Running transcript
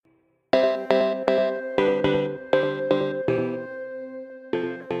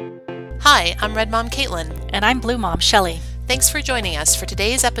Hi, I'm Red Mom Caitlin. And I'm Blue Mom Shelley. Thanks for joining us for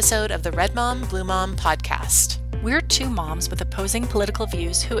today's episode of the Red Mom, Blue Mom podcast. We're two moms with opposing political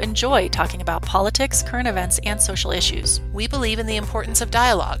views who enjoy talking about politics, current events, and social issues. We believe in the importance of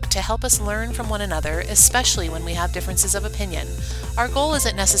dialogue to help us learn from one another, especially when we have differences of opinion. Our goal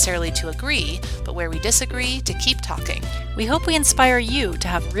isn't necessarily to agree, but where we disagree, to keep talking. We hope we inspire you to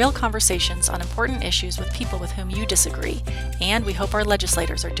have real conversations on important issues with people with whom you disagree, and we hope our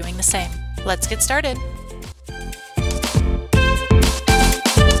legislators are doing the same. Let's get started.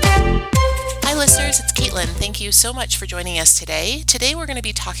 Hi listeners, it's Caitlin. Thank you so much for joining us today. Today we're going to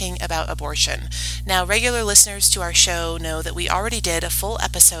be talking about abortion. Now, regular listeners to our show know that we already did a full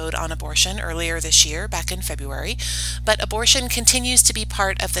episode on abortion earlier this year, back in February, but abortion continues to be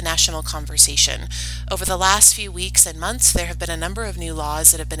part of the national conversation. Over the last few weeks and months, there have been a number of new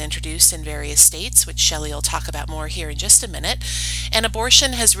laws that have been introduced in various states, which Shelley will talk about more here in just a minute, and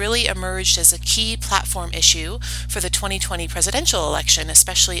abortion has really emerged as a key platform issue for the 2020 presidential election,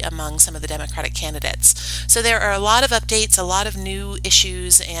 especially among some of the Democratic candidates. So there are a lot of updates, a lot of new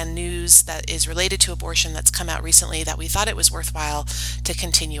issues and news that is related to abortion that's come out recently that we thought it was worthwhile to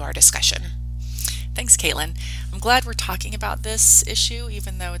continue our discussion. Thanks, Caitlin. I'm glad we're talking about this issue,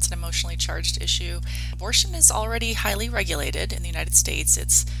 even though it's an emotionally charged issue. Abortion is already highly regulated in the United States.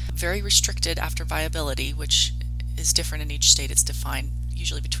 It's very restricted after viability, which is different in each state. It's defined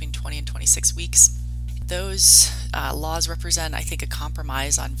usually between 20 and 26 weeks. Those laws represent, I think, a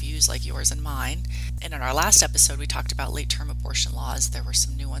compromise on views like yours and mine. And in our last episode, we talked about late-term abortion laws. There were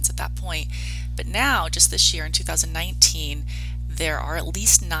some new ones at that point. But now, just this year in 2019, there are at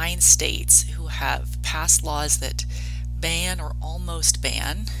least 9 states who have passed laws that ban or almost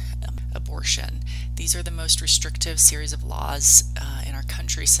ban abortion. These are the most restrictive series of laws in our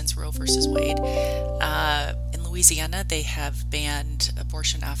country since Roe versus Wade. In Louisiana, they have banned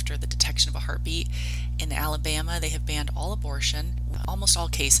abortion after the detection of a heartbeat. In Alabama, they have banned all abortion, almost all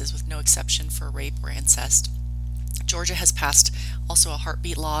cases, with no exception for rape or incest. Georgia has passed also a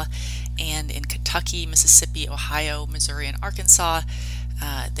heartbeat law, and in Kentucky, Mississippi, Ohio, Missouri, and Arkansas,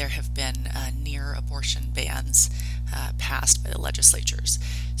 there have been near abortion bans passed by the legislatures.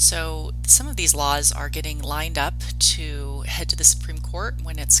 So some of these laws are getting lined up to head to the Supreme Court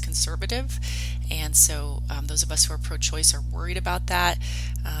when it's conservative, and so those of us who are pro-choice are worried about that.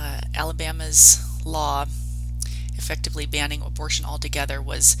 Alabama's law effectively banning abortion altogether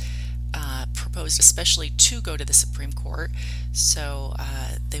was proposed especially to go to the Supreme Court, so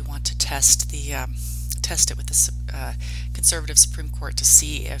they want to test it with the conservative Supreme Court to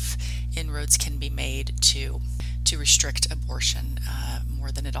see if inroads can be made to restrict abortion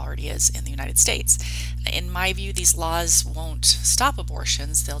more than it already is in the United States. In my view, these laws won't stop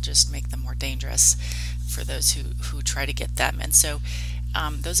abortions, they'll just make them more dangerous for those who try to get them. And so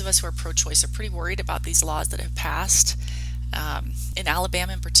those of us who are pro-choice are pretty worried about these laws that have passed. In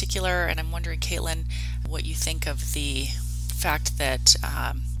Alabama in particular, and I'm wondering, Caitlin, what you think of the fact that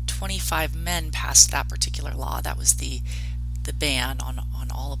 25 men passed that particular law. That was the ban on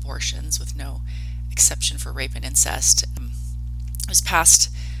all abortions with no exception for rape and incest. It was passed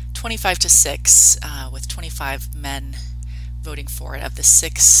 25-6 with 25 men voting for it. Of the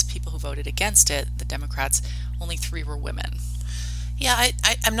 6 people who voted against it, the Democrats, only 3 were women. Yeah,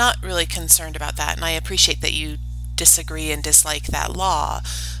 I'm not really concerned about that, and I appreciate that you disagree and dislike that law.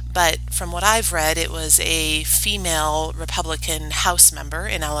 But from what I've read, it was a female Republican House member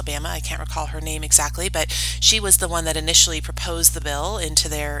in Alabama. I can't recall her name exactly, but she was the one that initially proposed the bill into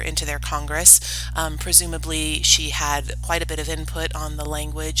their Congress. Presumably, she had quite a bit of input on the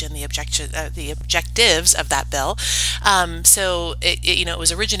language and the objectives of that bill. So it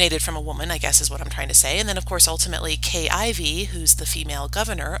was originated from a woman, I guess is what I'm trying to say. And then, of course, ultimately, Kay Ivey, who's the female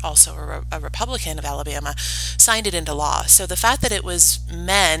governor, also a Republican of Alabama, signed it into law. So the fact that it was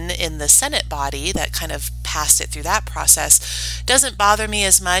men in the Senate body that kind of passed it through that process doesn't bother me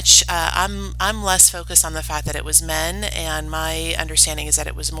as much. I'm less focused on the fact that it was men, and my understanding is that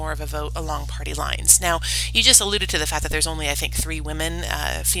it was more of a vote along party lines. Now, you just alluded to the fact that there's only, I think, 3 women,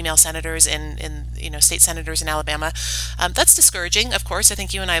 female senators in state senators in Alabama. That's discouraging, of course. I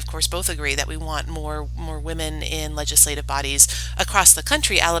think you and I, of course, both agree that we want more women in legislative bodies across the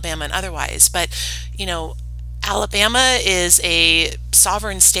country, Alabama and otherwise. But, Alabama is a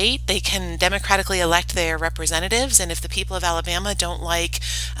sovereign state. They can democratically elect their representatives, and if the people of Alabama don't like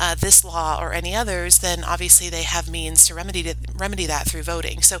this law or any others, then obviously they have means to remedy that through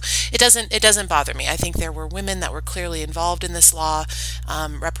voting. So it doesn't bother me. I think there were women that were clearly involved in this law,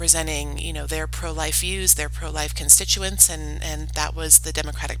 representing their pro-life views, their pro-life constituents, and that was the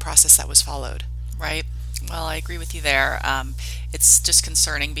democratic process that was followed. Right. Well, I agree with you there. It's just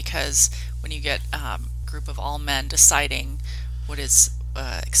concerning because when you get group of all men deciding what is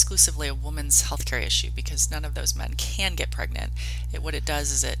exclusively a woman's healthcare issue, because none of those men can get pregnant. What it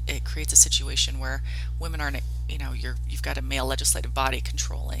does is it creates a situation where women aren't, you've got a male legislative body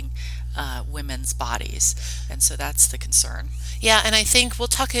controlling women's bodies, and so that's the concern. Yeah, and I think we'll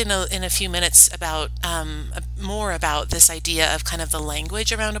talk in a few minutes about more about this idea of kind of the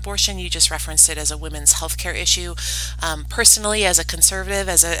language around abortion. You just referenced it as a women's healthcare issue. Personally, as a conservative,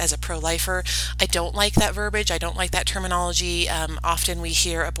 as a pro-lifer, I don't like that verbiage. I don't like that terminology. Often we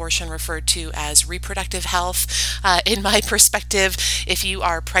hear abortion referred to as reproductive health. In my perspective, if you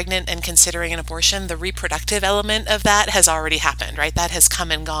are pregnant and considering an abortion, the reproductive element of that has already happened, right? That has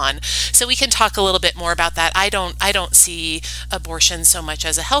come and gone. So we can talk a little bit more about that. I don't see abortion so much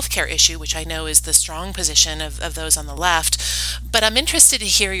as a healthcare issue, which I know is the strong position of those on the left. But I'm interested to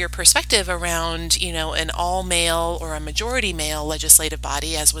hear your perspective around, an all-male or a majority-male legislative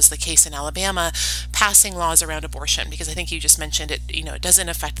body, as was the case in Alabama, passing laws around abortion, because I think you just mentioned it, it doesn't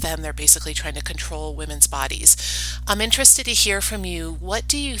affect them. They're basically trying to control women's bodies. I'm interested to hear from you. What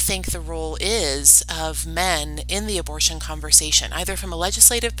do you think the role is of men in the abortion conversation, either from a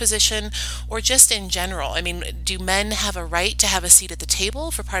legislative position or just in general? I mean, do men have a right to have a seat at the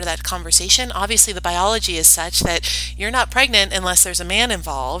table for part of that conversation? Obviously, the biology is such that you're not pregnant unless there's a man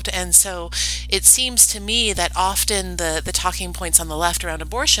involved. And so it seems to me that often the talking points on the left around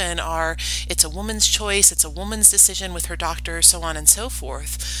abortion are it's a woman's choice, it's a woman's decision with her doctor, so on and so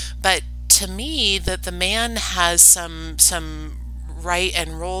forth. But to me, that the man has some right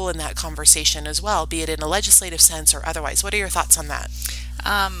and role in that conversation as well, be it in a legislative sense or otherwise. What are your thoughts on that?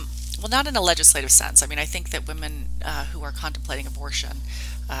 Well, not in a legislative sense. I mean, I think that women who are contemplating abortion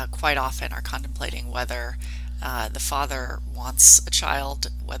quite often are contemplating whether the father wants a child,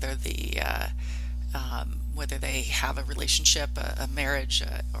 whether whether they have a relationship, a marriage,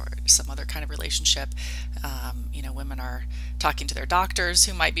 or some other kind of relationship. Women are talking to their doctors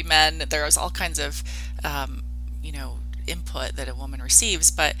who might be men. There's all kinds of, input that a woman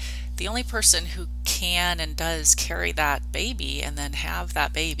receives, but the only person who can and does carry that baby and then have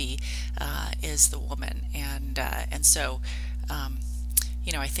that baby is the woman. And so,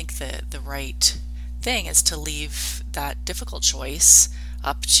 I think the right thing is to leave that difficult choice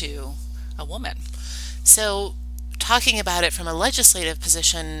up to a woman. So, talking about it from a legislative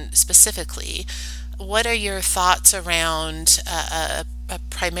position specifically, what are your thoughts around a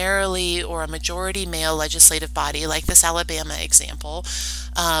primarily or a majority male legislative body like this Alabama example?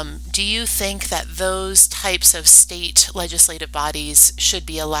 Do you think that those types of state legislative bodies should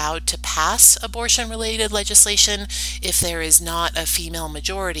be allowed to pass abortion-related legislation if there is not a female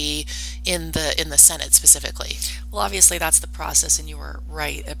majority in the Senate specifically? Well, obviously that's the process, and you were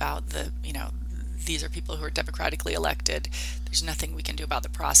right about these are people who are democratically elected. There's nothing we can do about the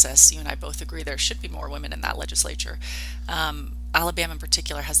process. You and I both agree there should be more women in that legislature. Alabama in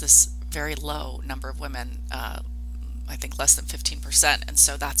particular has this very low number of women, I think less than 15%, and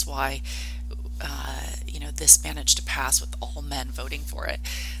so that's why this managed to pass with all men voting for it.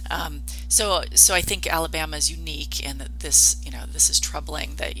 So I think Alabama is unique in that this is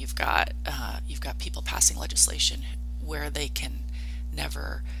troubling that you've got people passing legislation where they can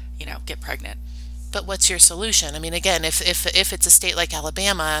never get pregnant. But what's your solution? I mean, again, if it's a state like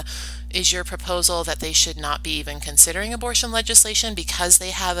Alabama, is your proposal that they should not be even considering abortion legislation because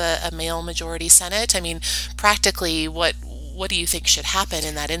they have a male majority Senate? I mean, practically, what do you think should happen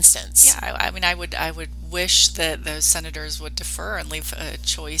in that instance? Yeah, I mean, I would wish that those senators would defer and leave a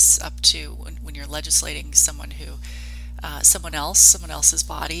choice up to when you're legislating someone someone else's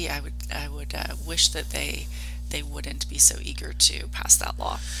body. I would wish that they wouldn't be so eager to pass that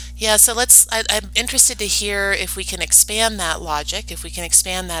law. Yeah, so I'm interested to hear if we can expand that logic, if we can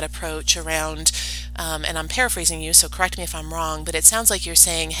expand that approach around, and I'm paraphrasing you, so correct me if I'm wrong, but it sounds like you're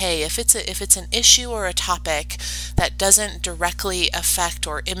saying, hey, if it's an issue or a topic that doesn't directly affect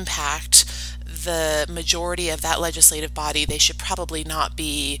or impact the majority of that legislative body, they should probably not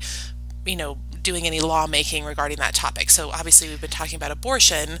be, doing any lawmaking regarding that topic. So obviously we've been talking about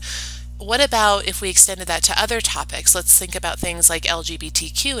abortion. What about if we extended that to other topics? Let's think about things like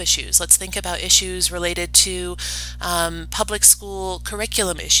LGBTQ issues. Let's think about issues related to public school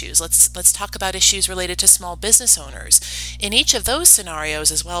curriculum issues. Let's talk about issues related to small business owners. In each of those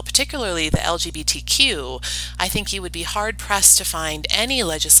scenarios as well, particularly the LGBTQ, I think you would be hard-pressed to find any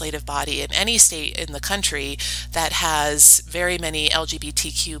legislative body in any state in the country that has very many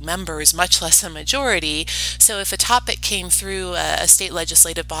LGBTQ members, much less a majority. So if a topic came through a state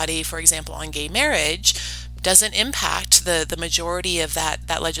legislative body, for example, on gay marriage, doesn't impact the majority of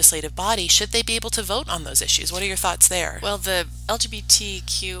that legislative body, should they be able to vote on those issues? What are your thoughts there? Well, the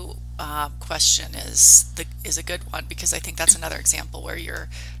LGBTQ question is a good one, because I think that's another example where you're,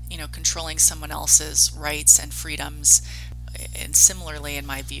 controlling someone else's rights and freedoms, and similarly, in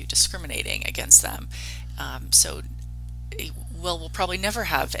my view, discriminating against them. So we'll probably never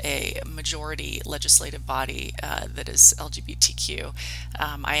have a majority legislative body that is LGBTQ.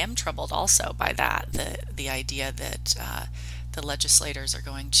 I am troubled also by that, the idea that the legislators are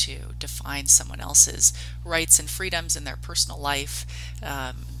going to define someone else's rights and freedoms in their personal life,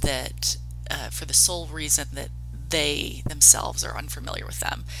 that for the sole reason that they themselves are unfamiliar with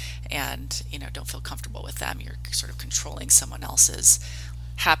them and don't feel comfortable with them. You're sort of controlling someone else's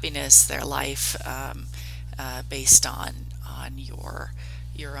happiness, their life, based on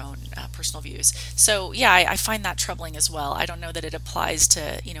your own personal views. So yeah, I find that troubling as well. I don't know that it applies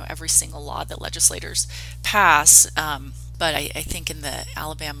to every single law that legislators pass, but I think in the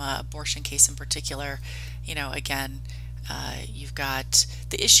Alabama abortion case in particular, again, you've got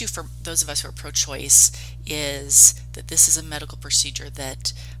the issue for those of us who are pro-choice is that this is a medical procedure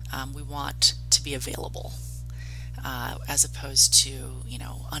that we want to be available, as opposed to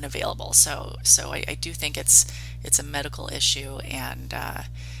unavailable. So I do think it's a medical issue, and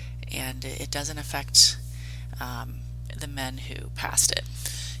it doesn't affect the men who passed it.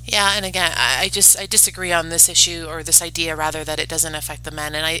 Yeah, and again, I disagree on this issue, or this idea rather, that it doesn't affect the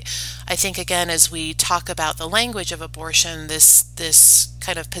men. And I think, again, as we talk about the language of abortion, this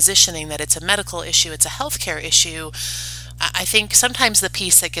kind of positioning that it's a medical issue, it's a healthcare issue, I think sometimes the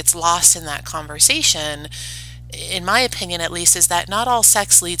piece that gets lost in that conversation, in my opinion at least, is that not all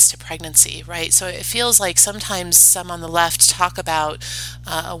sex leads to pregnancy, right? So it feels like sometimes some on the left talk about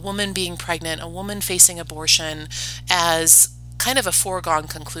a woman being pregnant, a woman facing abortion, as kind of a foregone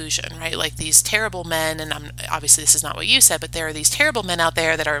conclusion, right? Like these terrible men, and obviously this is not what you said, but there are these terrible men out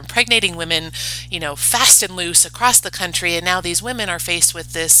there that are impregnating women, fast and loose across the country, and now these women are faced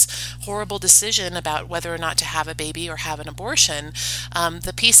with this horrible decision about whether or not to have a baby or have an abortion.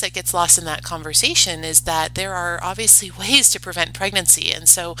 The piece that gets lost in that conversation is that there are obviously ways to prevent pregnancy, and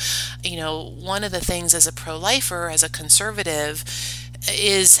so, one of the things as a pro-lifer, as a conservative,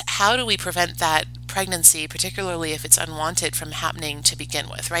 is how do we prevent that pregnancy, particularly if it's unwanted, from happening to begin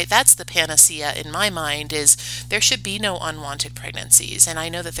with, right? That's the panacea in my mind, is there should be no unwanted pregnancies. And I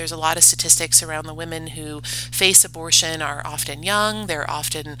know that there's a lot of statistics around the women who face abortion are often young, they're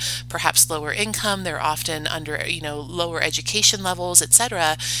often perhaps lower income, they're often under, lower education levels,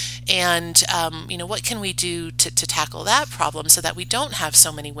 etc. And, what can we do to tackle that problem so that we don't have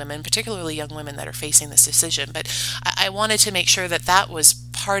so many women, particularly young women, that are facing this decision? But I wanted to make sure that was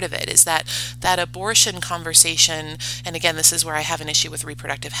part of it, is that abortion conversation, and again, this is where I have an issue with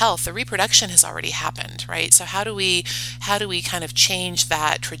reproductive health. The reproduction has already happened, right? So how do we kind of change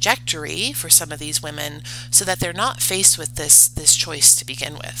that trajectory for some of these women so that they're not faced with this choice to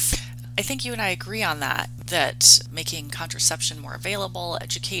begin with? I think you and I agree on that making contraception more available,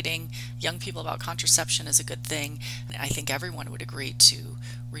 educating young people about contraception is a good thing. I think everyone would agree to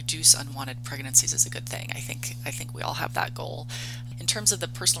reduce unwanted pregnancies is a good thing. I think we all have that goal. In terms of the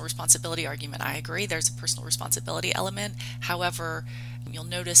personal responsibility argument, I agree there's a personal responsibility element. However, you'll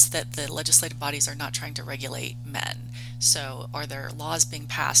notice that the legislative bodies are not trying to regulate men. So are there laws being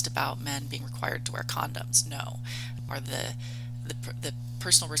passed about men being required to wear condoms? No. Are the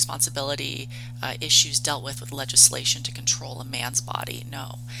personal responsibility issues dealt with legislation to control a man's body?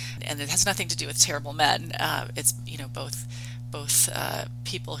 No. And it has nothing to do with terrible men. It's both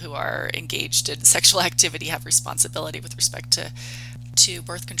people who are engaged in sexual activity have responsibility with respect to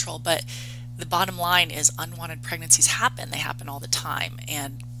birth control. But the bottom line is unwanted pregnancies happen. They happen all the time.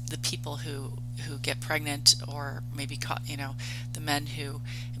 And the people who get pregnant, or maybe the men who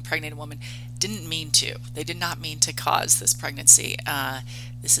impregnate a woman, didn't mean to. They did not mean to cause this pregnancy.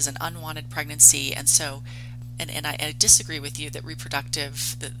 This is an unwanted pregnancy, and so, and I disagree with you that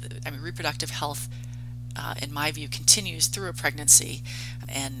reproductive health, in my view, continues through a pregnancy,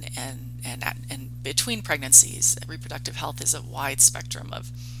 and between pregnancies. Reproductive health is a wide spectrum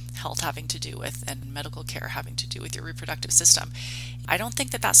of health having to do with, and medical care having to do with, your reproductive system. I don't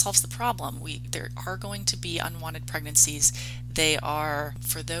think that solves the problem. There are going to be unwanted pregnancies. They are,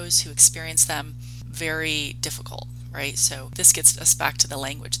 for those who experience them, very difficult, right? So this gets us back to the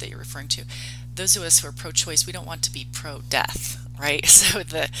language that you're referring to. Those of us who are pro-choice, we don't want to be pro-death, right? So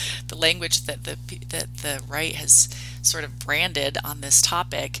the language that the right has sort of branded on this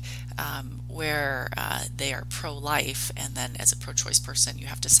topic, where they are pro-life, and then as a pro-choice person you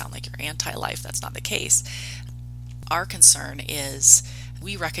have to sound like you're anti-life. That's not the case. Our concern is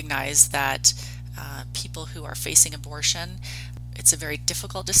we recognize that people who are facing abortion. It's a very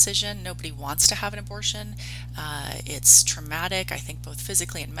difficult decision. Nobody wants to have an abortion. It's traumatic, I think, both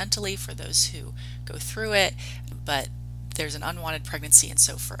physically and mentally for those who go through it. But there's an unwanted pregnancy. And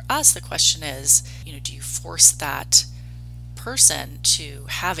so for us, the question is, do you force that person to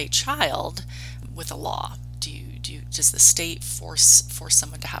have a child with a law? Does the state force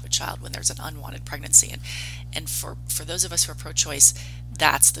someone to have a child when there's an unwanted pregnancy? And for those of us who are pro-choice,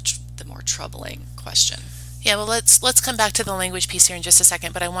 that's the more troubling question. Yeah, well, let's come back to the language piece here in just a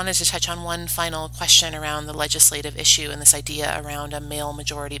second, but I wanted to touch on one final question around the legislative issue and this idea around a male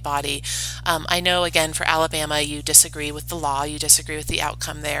majority body. I know, again, for Alabama, you disagree with the law, you disagree with the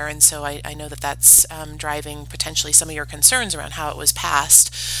outcome there, and so I know that that's driving potentially some of your concerns around how it was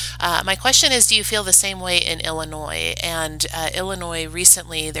passed. My question is, do you feel the same way in Illinois? And Illinois,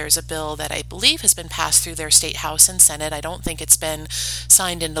 recently, there's a bill that I believe has been passed through their state house and Senate. I don't think it's been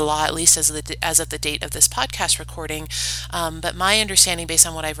signed into law, at least as of the date of this podcast recording, but my understanding based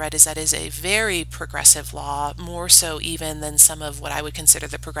on what I've read is that is a very progressive law, more so even than some of what I would consider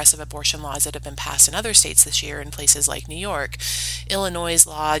the progressive abortion laws that have been passed in other states this year in places like New York. Illinois'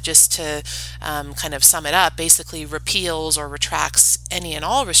 law, just to kind of sum it up, basically repeals or retracts any and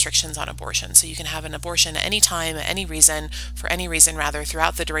all restrictions on abortion. So you can have an abortion at any time, at any reason, for any reason rather,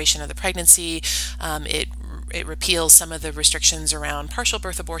 throughout the duration of the pregnancy. It repeals some of the restrictions around partial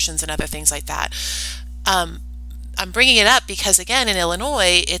birth abortions and other things like that. I'm bringing it up because, again, in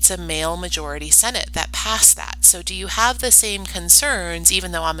Illinois, it's a male majority Senate that passed that. So do you have the same concerns,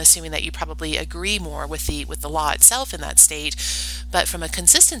 even though I'm assuming that you probably agree more with the law itself in that state, but from a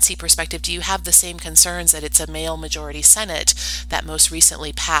consistency perspective, do you have the same concerns that it's a male majority Senate that most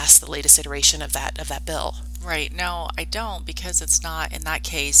recently passed the latest iteration of that bill? Right. No, I don't, because it's not, in that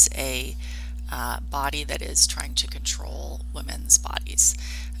case, a body that is trying to control women's bodies.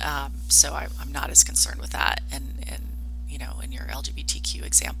 So I'm not as concerned with that. And in your LGBTQ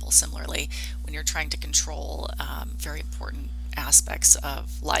example, similarly, when you're trying to control very important aspects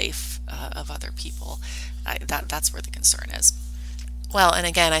of life of other people, that's where the concern is. Well, and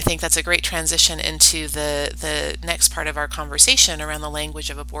again, I think that's a great transition into the next part of our conversation around the language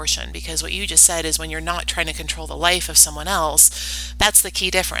of abortion, because what you just said is when you're not trying to control the life of someone else, that's the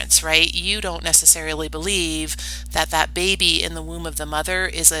key difference, right? You don't necessarily believe that baby in the womb of the mother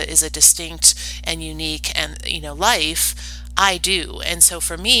is a distinct and unique and life. I do. And so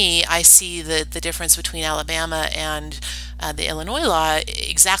for me, I see the difference between Alabama and the Illinois law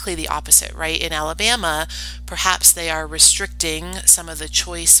exactly the opposite, right? In Alabama, perhaps they are restricting some of the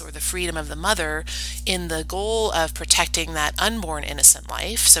choice or the freedom of the mother in the goal of protecting that unborn innocent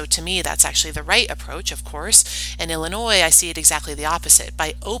life. So to me, that's actually the right approach, of course. In Illinois, I see it exactly the opposite,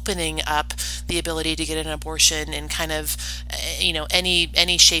 by opening up the ability to get an abortion in kind of,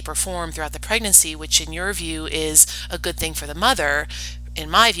 any shape or form throughout the pregnancy, which in your view is a good thing for the mother. In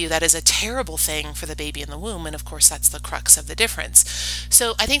my view, that is a terrible thing for the baby in the womb, and of course that's the crux of the difference.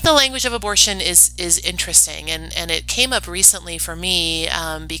 So I think the language of abortion is interesting, and it came up recently for me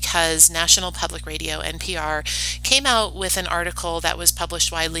because National Public Radio, NPR, came out with an article that was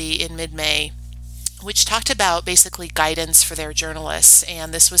published widely in mid-May, which talked about basically guidance for their journalists.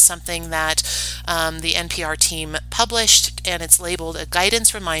 And this was something that the NPR team published, and it's labeled a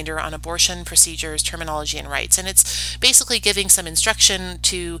guidance reminder on abortion procedures, terminology, and rights. And it's basically giving some instruction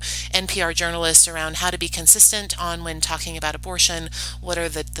to NPR journalists around how to be consistent on when talking about abortion, what are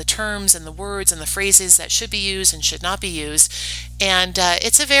the terms and the words and the phrases that should be used and should not be used. And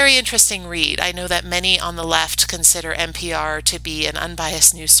it's a very interesting read. I know that many on the left consider NPR to be an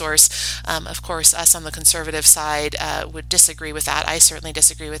unbiased news source. Of course, us on the conservative side would disagree with that. I certainly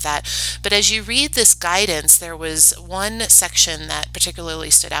disagree with that. But as you read this guidance, there was one section that particularly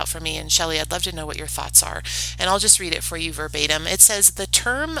stood out for me. And Shelley, I'd love to know what your thoughts are. And I'll just read it for you verbatim. It says, "The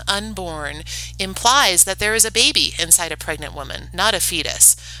term unborn implies that there is a baby inside a pregnant woman, not a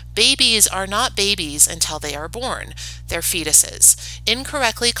fetus. Babies are not babies until they are born. They're fetuses.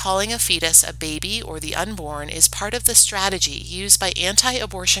 Incorrectly calling a fetus a baby or the unborn is part of the strategy used by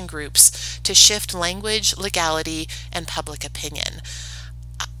anti-abortion groups to shift language, legality, and public opinion."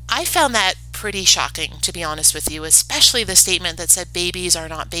 I found that pretty shocking, to be honest with you, especially the statement that said babies are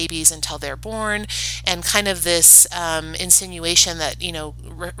not babies until they're born, and kind of this insinuation that,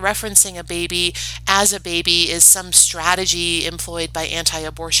 referencing a baby as a baby is some strategy employed by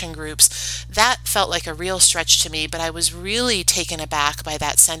anti-abortion groups. That felt like a real stretch to me, but I was really taken aback by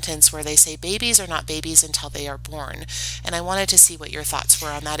that sentence where they say babies are not babies until they are born. And I wanted to see what your thoughts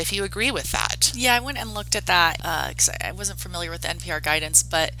were on that, if you agree with that. Yeah, I went and looked at that because I wasn't familiar with the NPR guidance,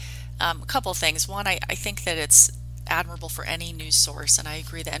 but a couple of things. One, I think that it's admirable for any news source, and I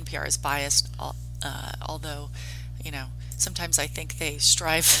agree that NPR is biased although, sometimes I think they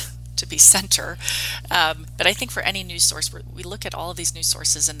strive to be center. But I think for any news source, we look at all of these news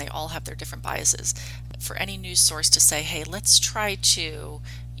sources and they all have their different biases. For any news source to say, hey, let's try to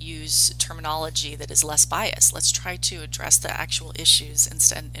use terminology that is less biased. Let's try to address the actual issues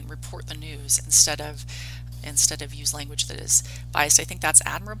instead and report the news instead of use language that is biased. I think that's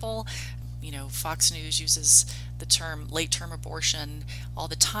admirable. Fox News uses the term late-term abortion all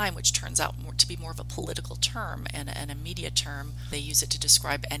the time, which turns out to be more of a political term and a media term. They use it to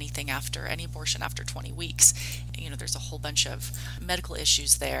describe anything after any abortion after 20 weeks. There's a whole bunch of medical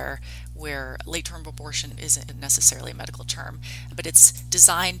issues there where late-term abortion isn't necessarily a medical term, but it's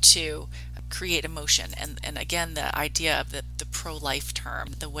designed to create emotion. And again, the idea of the pro-life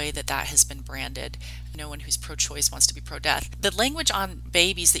term, the way that has been branded, no one who's pro-choice wants to be pro-death. The language on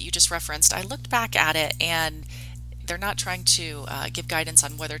babies that you just referenced, I looked back at it and they're not trying to give guidance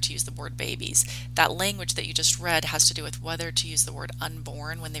on whether to use the word babies. That language that you just read has to do with whether to use the word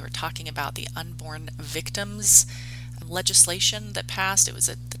unborn when they were talking about the unborn victims legislation that passed. It was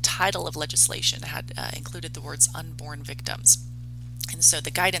the title of legislation had included the words unborn victims. And so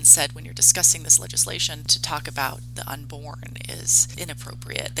the guidance said when you're discussing this legislation to talk about the unborn is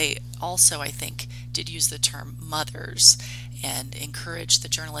inappropriate. They also, I think, did use the term mothers and encouraged the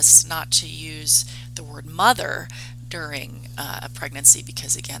journalists not to use the word mother during a pregnancy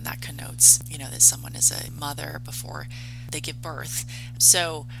because, again, that connotes, that someone is a mother before they give birth.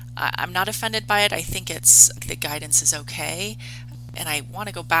 So I'm not offended by it. I think the guidance is okay. And I want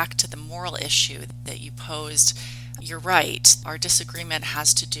to go back to the moral issue that you posed. You're right. Our disagreement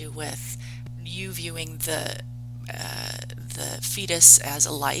has to do with you viewing the fetus as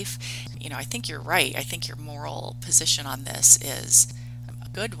a life. I think you're right. I think your moral position on this is a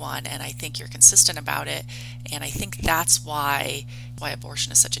good one, and I think you're consistent about it. And I think that's why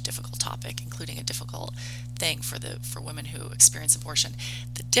abortion is such a difficult topic, including a difficult thing for women who experience abortion.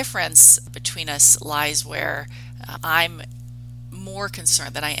 The difference between us lies where I'm more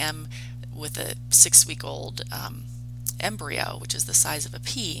concerned than I am with a 6-week-old embryo, which is the size of a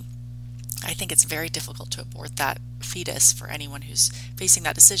pea. I think it's very difficult to abort that fetus for anyone who's facing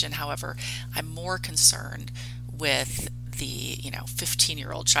that decision. However, I'm more concerned with the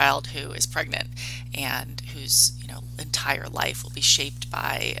 15-year-old child who is pregnant and whose entire life will be shaped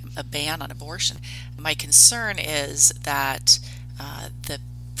by a ban on abortion. My concern is that the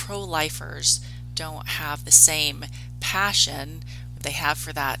pro-lifers don't have the same passion they have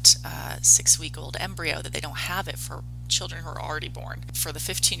for that 6-week-old embryo, that they don't have it for children who are already born. For the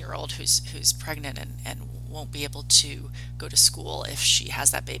 15-year-old who's pregnant and won't be able to go to school if she has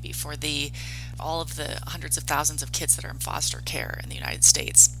that baby. For all of the hundreds of thousands of kids that are in foster care in the United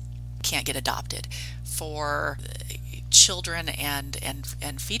States can't get adopted. For children and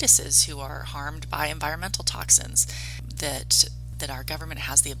fetuses who are harmed by environmental toxins that our government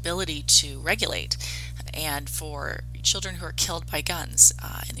has the ability to regulate, and for children who are killed by guns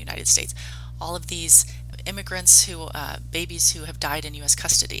in the United States. All of these immigrants babies who have died in U.S.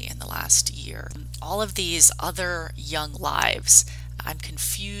 custody in the last year. All of these other young lives, I'm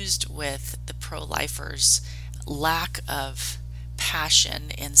confused with the pro-lifers' lack of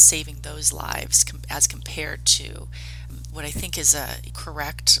passion in saving those lives as compared to what I think is a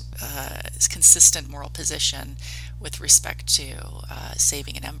correct, consistent moral position with respect to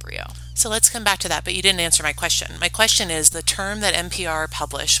saving an embryo. So let's come back to that, but you didn't answer my question. My question is the term that NPR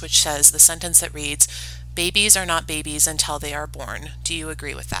published, which says the sentence that reads, "Babies are not babies until they are born." Do you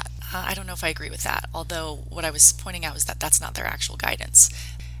agree with that? I don't know if I agree with that, although what I was pointing out was that that's not their actual guidance.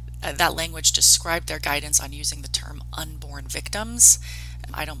 That language described their guidance on using the term unborn victims.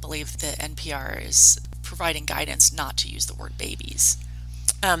 I don't believe that NPR is providing guidance not to use the word babies.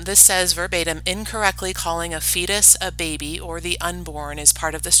 This says verbatim, incorrectly calling a fetus a baby or the unborn is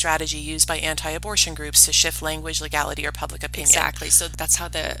part of the strategy used by anti-abortion groups to shift language, legality, or public opinion. Exactly. So that's how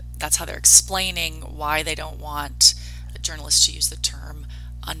they're explaining why they don't want journalists to use the term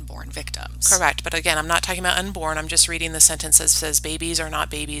unborn victims. Correct. But again, I'm not talking about unborn. I'm just reading the sentence that says babies are not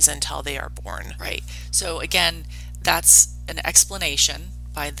babies until they are born. Right. So again, that's an explanation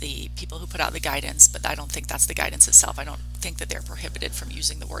by the people who put out the guidance, but I don't think that's the guidance itself. I don't think that they're prohibited from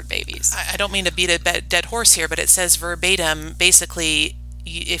using the word babies. I don't mean to beat a dead horse here, but it says verbatim, basically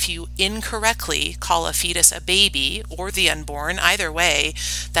if you incorrectly call a fetus a baby or the unborn, either way,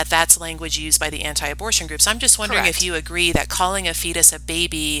 that's language used by the anti-abortion groups. I'm just wondering Correct. if you agree that calling a fetus a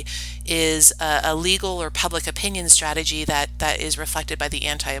baby is a legal or public opinion strategy that is reflected by the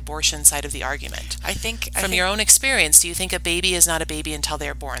anti-abortion side of the argument. From your own experience, do you think a baby is not a baby until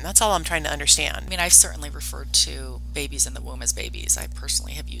they're born? That's all I'm trying to understand. I mean, I've certainly referred to babies in the womb as babies. I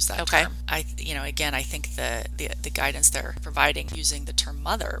personally have used that term. I think the guidance they're providing using the term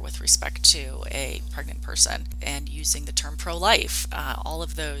mother with respect to a pregnant person and using the term pro-life, all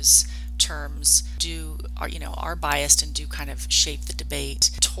of those terms are biased and do kind of shape the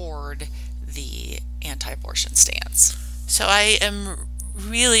debate toward the anti-abortion stance. So I am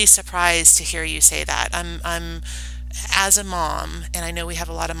really surprised to hear you say that. I'm as a mom, and I know we have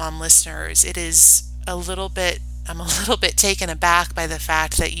a lot of mom listeners, I'm a little bit taken aback by the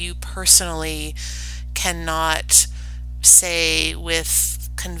fact that you personally cannot say with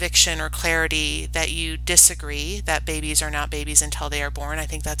conviction or clarity that you disagree that babies are not babies until they are born. I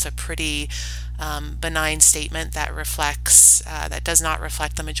think that's a pretty benign statement that does not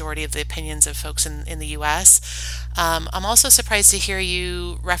reflect the majority of the opinions of folks in the U.S. I'm also surprised to hear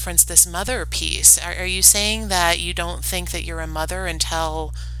you reference this mother piece. Are you saying that you don't think that you're a mother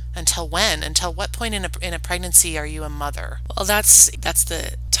until when? Until what point in a pregnancy are you a mother? Well, that's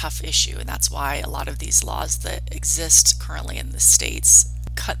the tough issue, and that's why a lot of these laws that exist currently in the states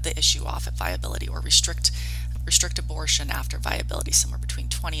cut the issue off at viability or restrict abortion after viability somewhere between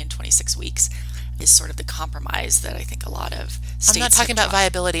 20 and 26 weeks is sort of the compromise that I think a lot of states I'm not talking about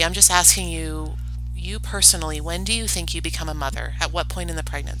viability. I'm just asking you personally, when do you think you become a mother? At what point in the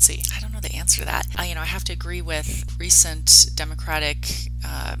pregnancy? I don't know the answer to that. I have to agree with recent Democratic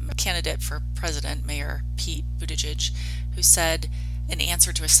candidate for president, Mayor Pete Buttigieg, who said in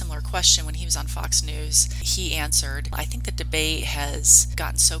answer to a similar question when he was on Fox News, he answered, I think the debate has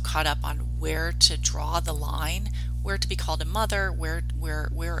gotten so caught up on where to draw the line, where to be called a mother, where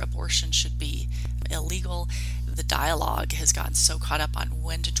abortion should be illegal. The dialogue has gotten so caught up on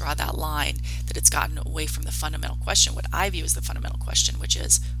when to draw that line that it's gotten away from the fundamental question, what I view as the fundamental question, which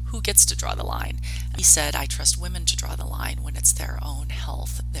is who gets to draw the line. He said, I trust women to draw the line when it's their own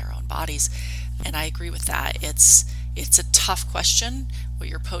health, their own bodies. And I agree with that. It's a tough question. What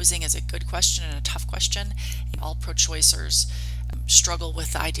you're posing is a good question and a tough question. And all pro-choicers struggle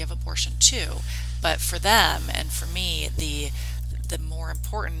with the idea of abortion too. But for them and for me, the more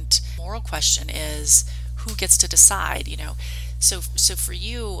important moral question is who gets to decide, So for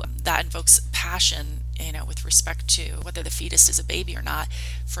you, that invokes passion, with respect to whether the fetus is a baby or not.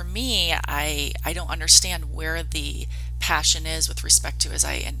 For me, I don't understand where the passion is with respect to,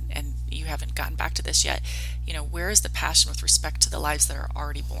 and you haven't gotten back to this yet, where is the passion with respect to the lives that are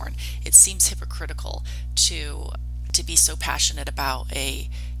already born? It seems hypocritical to be so passionate about a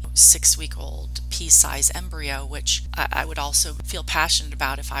 6-week-old pea-sized embryo, which I would also feel passionate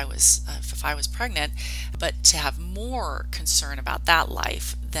about if I was pregnant, but to have more concern about that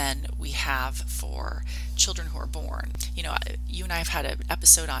life than we have for children who are born. You and I have had an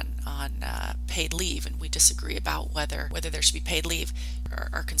episode on paid leave, and we disagree about whether there should be paid leave.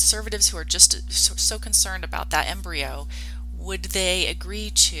 Are conservatives who are just so concerned about that embryo, would they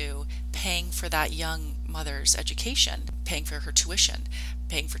agree to paying for that young mother's education, paying for her tuition,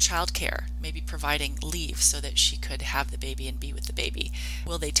 paying for childcare, maybe providing leave so that she could have the baby and be with the baby?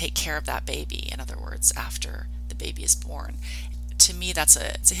 Will they take care of that baby, in other words, after the baby is born? To me,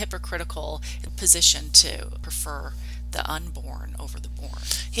 it's a hypocritical position to prefer the unborn over the born.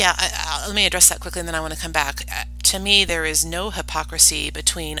 Yeah, let me address that quickly and then I want to come back. To me, there is no hypocrisy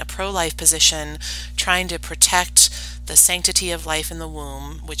between a pro-life position trying to protect the sanctity of life in the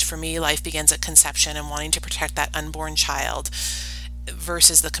womb, which for me, life begins at conception, and wanting to protect that unborn child,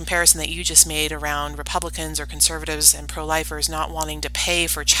 versus the comparison that you just made around Republicans or conservatives and pro-lifers not wanting to pay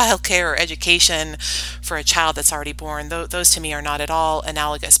for childcare or education for a child that's already born. Those to me are not at all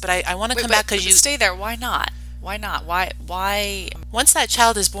analogous. But I want to come back because you stay there. Why not? Why not? Why? Once that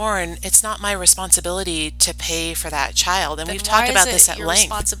child is born, it's not my responsibility to pay for that child. And we've talked about this at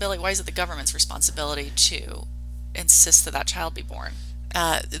length. Why is it the government's responsibility to insist that child be born?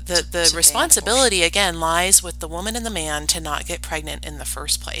 The responsibility again lies with the woman and the man to not get pregnant in the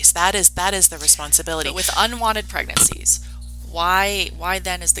first place. That is the responsibility. But with unwanted pregnancies, why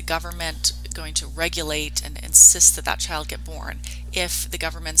then is the government going to regulate and insist that child get born if the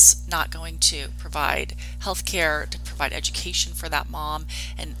government's not going to provide health care, to provide education for that mom,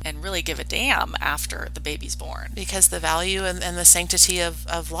 and really give a damn after the baby's born? Because the value and the sanctity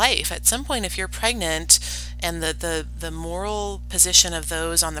of life. At some point, if you're pregnant, and the moral position of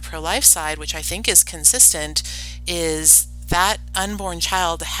those on the pro-life side, which I think is consistent, is that unborn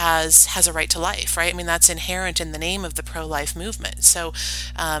child has a right to life, right? I mean, that's inherent in the name of the pro-life movement. So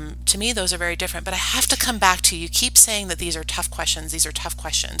to me, those are very different. But I have to come back to, you keep saying that these are tough questions. These are tough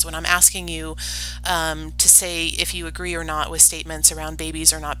questions. When I'm asking you to say if you agree or not with statements around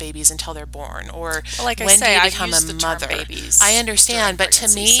babies are not babies until they're born, or Well, like I when say, do you I've become used a the term mother? babies I understand, during but to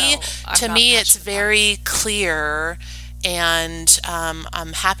pregnancy, me, so I'm not it's passionate about it. very clear, and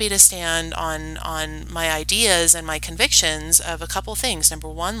I'm happy to stand on my ideas and my convictions of a couple things. Number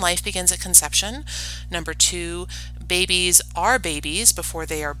one, life begins at conception. Number two, babies are babies before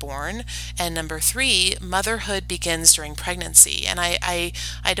they are born. And number three, motherhood begins during pregnancy. And I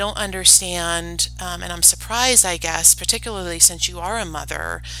don't understand, and I'm surprised, I guess, particularly since you are a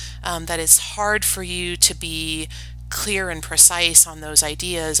mother, that it's hard for you to be clear and precise on those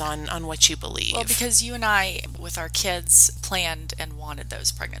ideas, on what you believe. Well, because you and I, with our kids, planned and wanted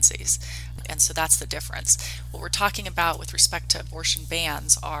those pregnancies. And so that's the difference. What we're talking about with respect to abortion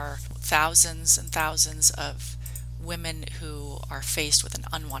bans are thousands and thousands of women who are faced with an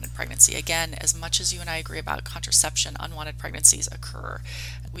unwanted pregnancy. Again, as much as you and I agree about contraception, unwanted pregnancies occur.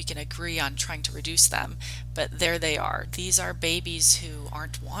 We can agree on trying to reduce them, but there they are. These are babies who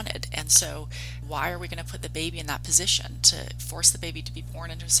aren't wanted. And so why are we going to put the baby in that position, to force the baby to be born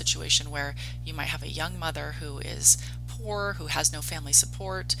into a situation where you might have a young mother who is poor, who has no family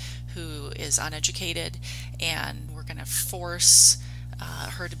support, who is uneducated, and we're going to force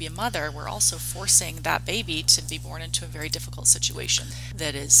her to be a mother. We're also forcing that baby to be born into a very difficult situation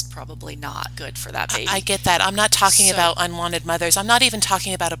that is probably not good for that baby. I get that. I'm not talking So- about unwanted mothers. I'm not even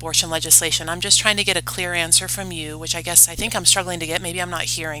talking about abortion legislation. I'm just trying to get a clear answer from you, which I think I'm struggling to get. Maybe I'm not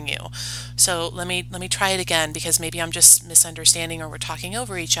hearing you. So let me try it again, because maybe I'm just misunderstanding or we're talking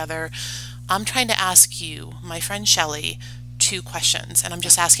over each other. I'm trying to ask you, my friend Shelley, two questions, and I'm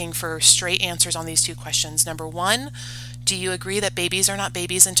just asking for straight answers on these two questions. Number one, do you agree that babies are not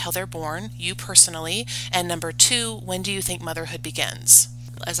babies until they're born, you personally? And number two, when do you think motherhood begins?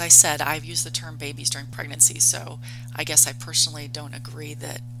 As I said, I've used the term babies during pregnancy, so I guess I personally don't agree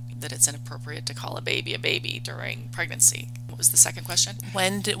that it's inappropriate to call a baby during pregnancy. What was the second question?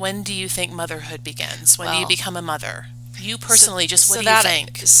 When do you think motherhood begins? When do you Well, become a mother? You personally, what do you that,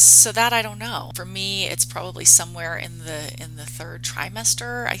 think? So that I don't know. For me, it's probably somewhere in the third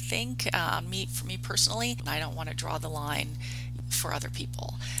trimester, I think. For me personally, I don't want to draw the line for other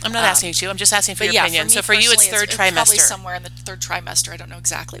people. I'm not asking you to. I'm just asking for But your yeah, opinion. for me So for you, it's personally, third probably trimester. somewhere in the third trimester. I don't know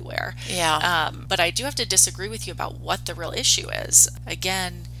exactly where. Yeah. But I do have to disagree with you about what the real issue is.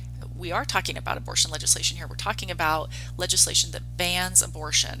 Again, we are talking about abortion legislation here. We're talking about legislation that bans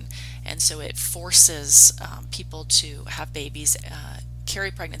abortion, and so it forces people to have babies, carry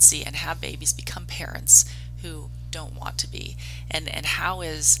pregnancy, and have babies, become parents who don't want to be. And how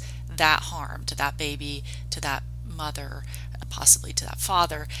is that harm to that baby, to that mother, possibly to that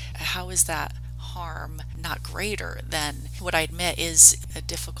father? How is that harm not greater than what I admit is a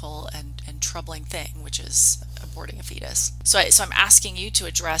difficult and troubling thing, which is aborting a fetus? So I'm asking you to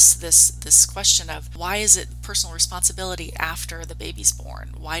address this question of, why is it personal responsibility after the baby's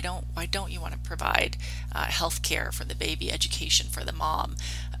born? Why don't you want to provide health care for the baby, education for the mom,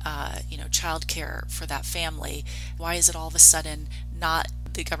 child care for that family? Why is it all of a sudden not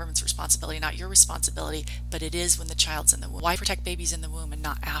the government's responsibility, not your responsibility, but it is when the child's in the womb? Why protect babies in the womb and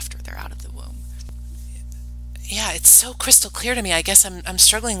not after they're out of the womb? Yeah, it's so crystal clear to me. I guess I'm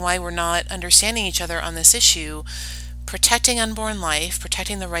struggling why we're not understanding each other on this issue. Protecting unborn life,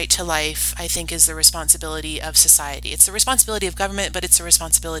 protecting the right to life, I think is the responsibility of society. It's the responsibility of government, but it's the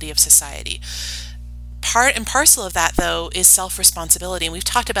responsibility of society. Part and parcel of that, though, is self-responsibility, and we've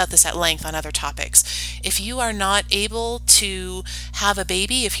talked about this at length on other topics. If you are not able to have a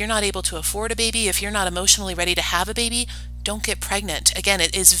baby, if you're not able to afford a baby, if you're not emotionally ready to have a baby, don't get pregnant. Again,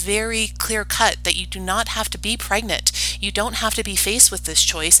 it is very clear cut that you do not have to be pregnant. You don't have to be faced with this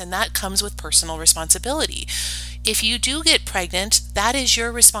choice, and that comes with personal responsibility. If you do get pregnant, that is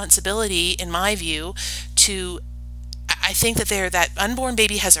your responsibility, in my view, I think that unborn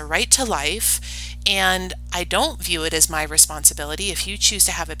baby has a right to life, and I don't view it as my responsibility. If you choose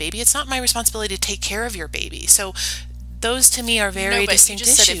to have a baby, it's not my responsibility to take care of your baby. So those to me are very distinct issues.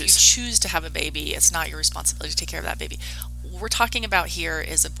 You just said if you choose to have a baby, it's not your responsibility to take care of that baby. What we're talking about here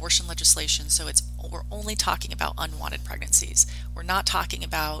is abortion legislation, so we're only talking about unwanted pregnancies. We're not talking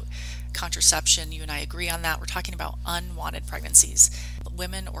about contraception. You and I agree on that. We're talking about unwanted pregnancies.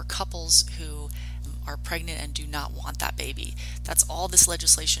 Women or couples who are pregnant and do not want that baby. That's all this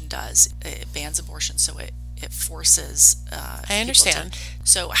legislation does. It bans abortion, so it forces I understand.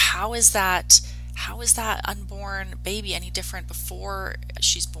 so how is that how is that unborn baby any different before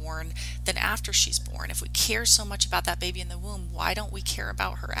she's born than after she's born? If we care so much about that baby in the womb, why don't we care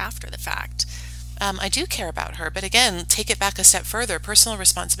about her after the fact? I do care about her, but again, take it back a step further. Personal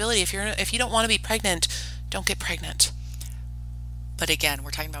responsibility. If you don't want to be pregnant, don't get pregnant. But again, we're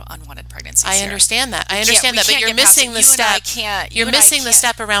talking about unwanted pregnancies I here. understand that. But can't you're get past missing it. the You and I step. can't- you You're and I missing the can't-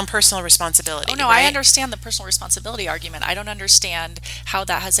 step around personal responsibility. Oh no, I right? understand the personal responsibility argument. I don't understand how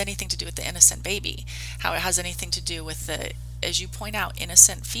that has anything to do with the innocent baby, how it has anything to do with the, as you point out,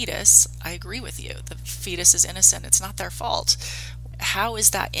 innocent fetus. I agree with you. The fetus is innocent. It's not their fault. How is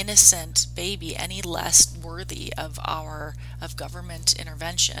that innocent baby any less worthy of government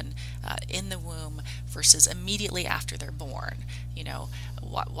intervention in the womb versus immediately after they're born? You know,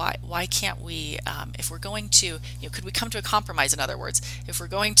 why can't we, if we're going to, could we come to a compromise? In other words, if we're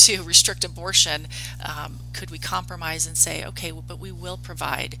going to restrict abortion, could we compromise and say, okay, but we will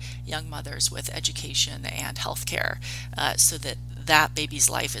provide young mothers with education and health care so that that baby's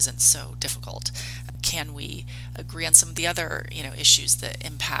life isn't so difficult? Can we agree on some of the other, issues that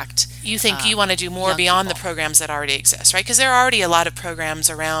impact? You think you want to do more beyond the programs that already exist, right? Because there are already a lot of programs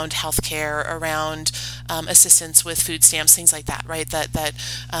around healthcare, around assistance with food stamps, things like that, right?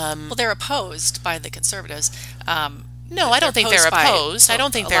 Well, they're opposed by the conservatives. No, I don't think they're opposed. I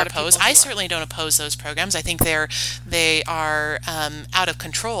don't think they're lot of opposed. people I who are. certainly don't oppose those programs. I think they are out of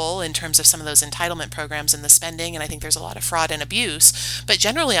control in terms of some of those entitlement programs and the spending, and I think there's a lot of fraud and abuse. But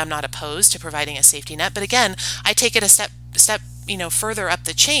generally, I'm not opposed to providing a safety net. But again, I take it a step further up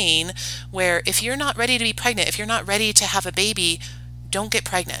the chain, where if you're not ready to be pregnant, if you're not ready to have a baby, don't get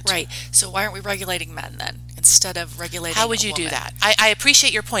pregnant. Right. So why aren't we regulating men then instead of regulating? How would you do that? I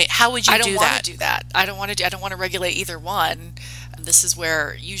appreciate your point. How would you do that? I don't want to do that. I don't want to regulate either one. This is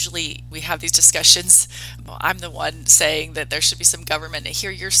where usually we have these discussions. Well, I'm the one saying that there should be some government. Here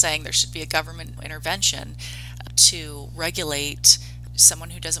you're saying there should be a government intervention to regulate someone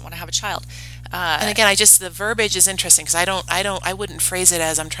who doesn't want to have a child. And again, the verbiage is interesting because I wouldn't phrase it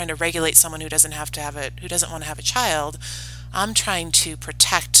as I'm trying to regulate someone who doesn't want to have a child. I'm trying to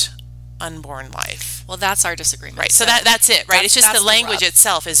protect unborn life. Well, that's our disagreement. Right. So that's it, right? It's just the language rub.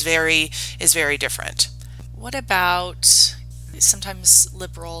 itself is very different. What about sometimes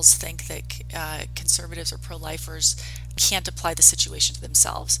liberals think that conservatives or pro-lifers can't apply the situation to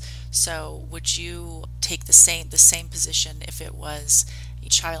themselves? So would you take the same position if it was a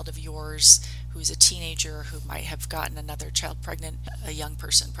child of yours who's a teenager who might have gotten another child pregnant, a young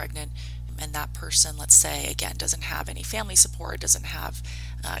person pregnant, and that person, let's say, again, doesn't have any family support,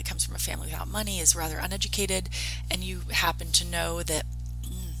 comes from a family without money, is rather uneducated, and you happen to know that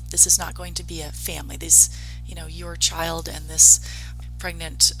this is not going to be a family. Your child and this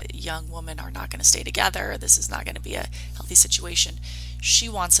pregnant young woman are not going to stay together. This is not going to be a healthy situation. She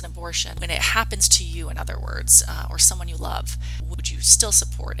wants an abortion. When it happens to you, in other words, or someone you love, would you still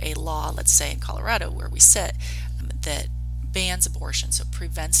support a law, let's say in Colorado where we sit, that bans abortion, so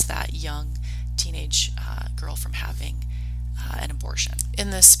prevents that young teenage girl from having an abortion?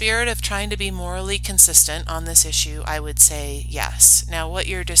 In the spirit of trying to be morally consistent on this issue, I would say yes. Now, what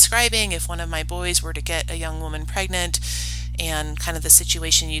you're describing, if one of my boys were to get a young woman pregnant and kind of the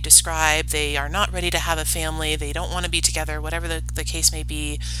situation you describe, they are not ready to have a family, they don't want to be together, whatever the case may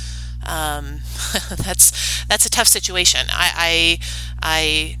be, that's a tough situation. I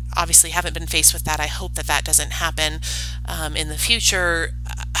obviously haven't been faced with that. I hope that doesn't happen in the future,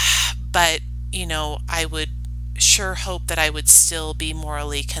 but I would sure hope that I would still be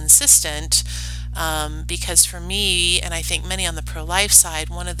morally consistent, because for me, and I think many on the pro-life side,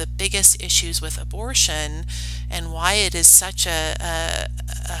 one of the biggest issues with abortion and why it is such a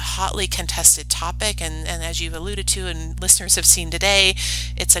hotly contested topic, and as you've alluded to and listeners have seen today,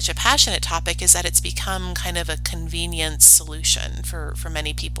 it's such a passionate topic, is that it's become kind of a convenience solution for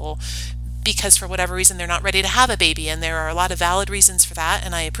many people, because for whatever reason they're not ready to have a baby, and there are a lot of valid reasons for that,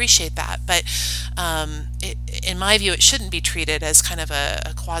 and I appreciate that. But in my view, it shouldn't be treated as kind of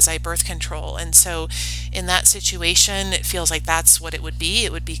a quasi birth control. And so in that situation, it feels like that's what it would be.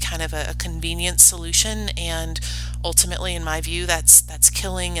 It would be kind of a convenience solution, and ultimately, in my view, that's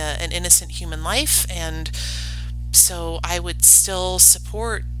killing an innocent human life. And so I would still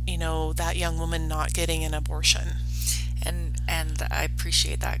support, that young woman not getting an abortion. And I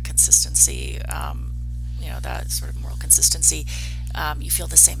appreciate that consistency, that sort of moral consistency. You feel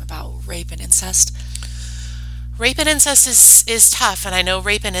the same about rape and incest? Rape and incest is tough, and I know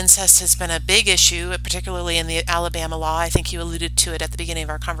rape and incest has been a big issue, particularly in the Alabama law. I think you alluded to it at the beginning of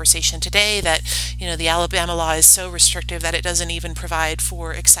our conversation today, that the Alabama law is so restrictive that it doesn't even provide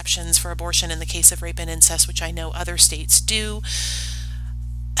for exceptions for abortion in the case of rape and incest, which I know other states do.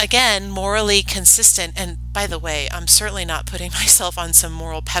 again, morally consistent. And by the way, I'm certainly not putting myself on some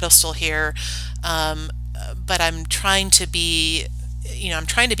moral pedestal here, but I'm trying to be, I'm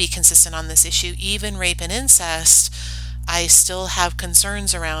trying to be consistent on this issue. Even rape and incest, I still have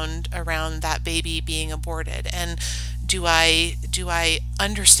concerns around that baby being aborted. And do I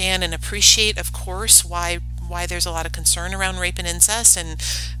understand and appreciate, of course, why there's a lot of concern around rape and incest, and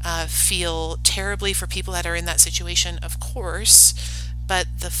feel terribly for people that are in that situation, of course. But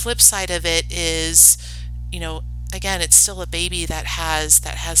the flip side of it is, again, it's still a baby that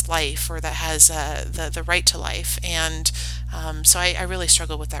has life, or that has the right to life. And so I really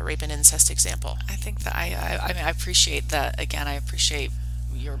struggle with that rape and incest example. I think that I mean, I appreciate that. Again, I appreciate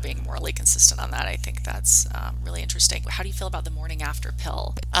you're being morally consistent on that. I think that's really interesting. How do you feel about the morning after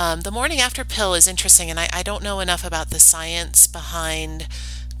pill? The morning after pill is interesting, and I don't know enough about the science behind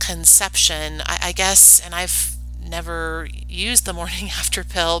conception. I guess, and I've never used the morning after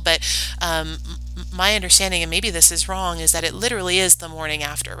pill, but my understanding, and maybe this is wrong, is that it literally is the morning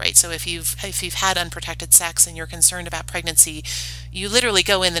after, right? So if you've had unprotected sex and you're concerned about pregnancy, you literally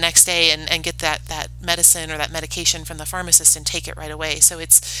go in the next day and get that medicine or that medication from the pharmacist and take it right away. So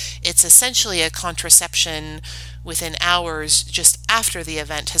it's essentially a contraception within hours, just after the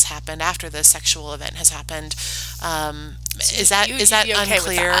event has happened, after the sexual event has happened. Is that okay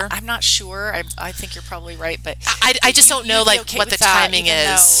unclear? That? I'm not sure. I think you're probably right, but I just don't know okay what the that, timing even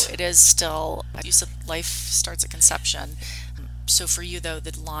is. though it is still, you said life starts at conception. So for you, though,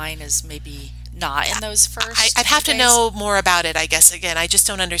 the line is maybe not in those first. I'd have to days? know more about it, I guess. Again, I just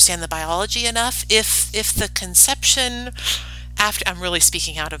don't understand the biology enough. If the conception after, I'm really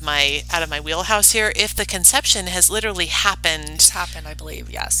speaking out of my wheelhouse here. If the conception has literally happened, It's happened, I believe.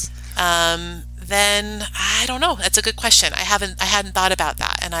 Yes. then I don't know. That's a good question. I hadn't thought about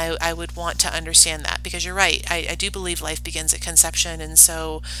that, and I would want to understand that, because you're right. I do believe life begins at conception, and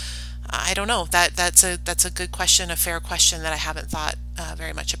so I don't know. That's a good question, a fair question that I haven't thought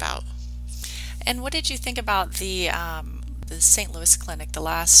very much about. And what did you think about the St. Louis clinic, the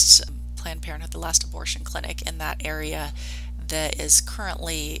last Planned Parenthood, the last abortion clinic in that area that is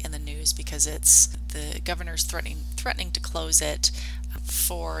currently in the news because it's the governor's threatening to close it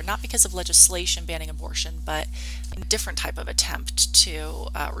for, not because of legislation banning abortion, but a different type of attempt to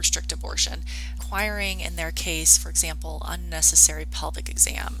restrict abortion, requiring in their case, for example, unnecessary pelvic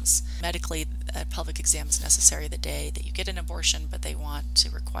exams. Medically, a pelvic exam is necessary the day that you get an abortion, but they want to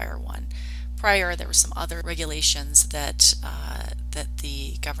require one prior. There were some other regulations that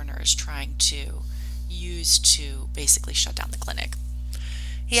the governor is trying to use to basically shut down the clinic.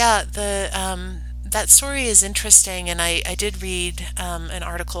 Yeah, that story is interesting, and I did read an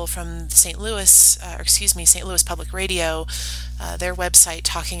article from St. Louis Public Radio, their website,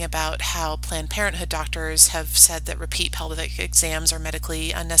 talking about how Planned Parenthood doctors have said that repeat pelvic exams are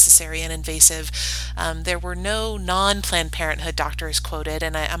medically unnecessary and invasive. There were no non-Planned Parenthood doctors quoted,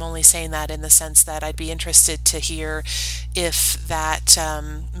 and I'm only saying that in the sense that I'd be interested to hear if that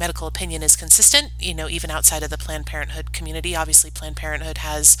medical opinion is consistent, even outside of the Planned Parenthood community. Obviously, Planned Parenthood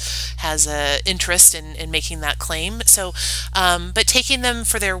has a interest in making that claim. So, but taking them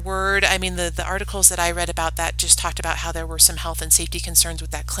for their word, I mean, the articles that I read about that just talked about how there were some health and safety concerns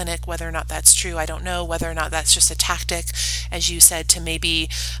with that clinic. Whether or not that's true, I don't know. Whether or not that's just a tactic, as you said, to maybe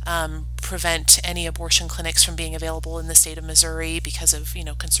prevent any abortion clinics from being available in the state of Missouri because of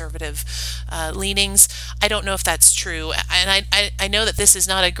conservative leanings. I don't know if that's true, and I know that this is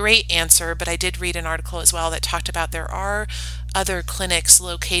not a great answer, but I did read an article as well that talked about there are other clinics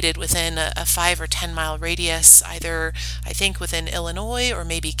located within a 5 or 10 mile radius, either I think within Illinois or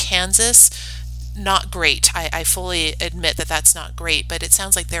maybe Kansas. Not great. I fully admit that that's not great, but it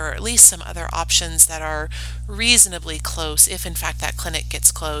sounds like there are at least some other options that are reasonably close if in fact that clinic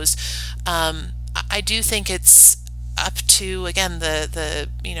gets closed. I do think it's up to, again, the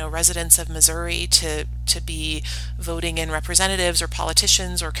residents of Missouri to be voting in representatives or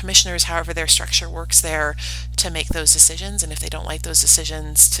politicians or commissioners, however their structure works there, to make those decisions, and if they don't like those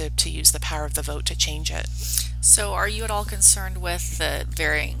decisions, to use the power of the vote to change it. So are you at all concerned with the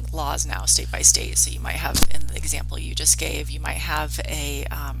varying laws now state by state? So you might have, in the example you just gave, you might have a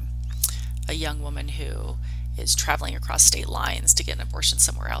young woman who is traveling across state lines to get an abortion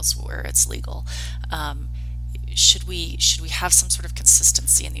somewhere else where it's legal. Should we have some sort of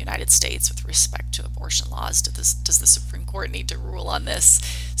consistency in the United States with respect to abortion laws? Does the Supreme Court need to rule on this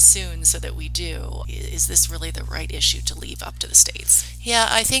soon so that we do? Is this really the right issue to leave up to the states? Yeah,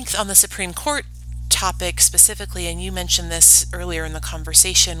 I think on the Supreme Court topic specifically, and you mentioned this earlier in the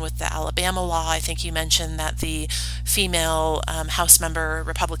conversation with the Alabama law. I think you mentioned that the female House member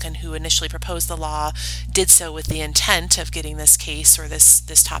Republican who initially proposed the law did so with the intent of getting this case or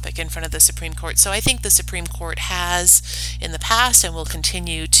this topic in front of the Supreme Court. So I think the Supreme Court has in the past and will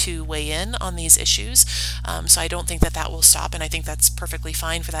continue to weigh in on these issues. So I don't think that that will stop, and I think that's perfectly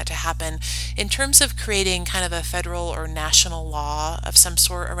fine for that to happen. In terms of creating kind of a federal or national law of some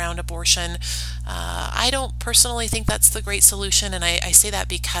sort around abortion, I don't personally think that's the great solution, and I say that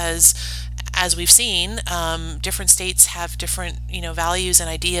because, as we've seen, different states have different, values and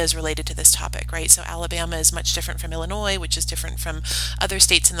ideas related to this topic, right? So Alabama is much different from Illinois, which is different from other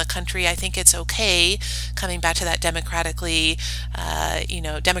states in the country. I think it's okay, coming back to that democratic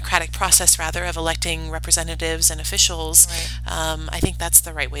process rather of electing representatives and officials. Right. I think that's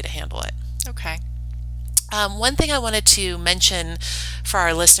the right way to handle it. Okay. One thing I wanted to mention for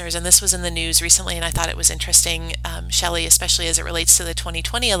our listeners, and this was in the news recently, and I thought it was interesting, Shelley, especially as it relates to the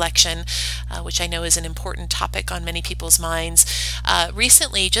 2020 election, which I know is an important topic on many people's minds.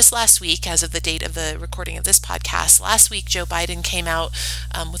 Recently, just last week, as of the date of the recording of this podcast, last week Joe Biden came out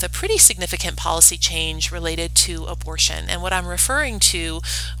with a pretty significant policy change related to abortion. And what I'm referring to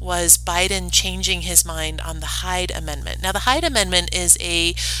was Biden changing his mind on the Hyde Amendment. Now, the Hyde Amendment is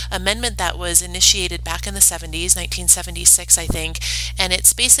a amendment that was initiated back in the 70s, 1976, I think, and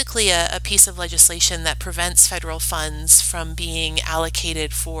it's basically a piece of legislation that prevents federal funds from being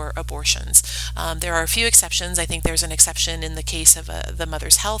allocated for abortions. There are a few exceptions. I think there's an exception in the case of the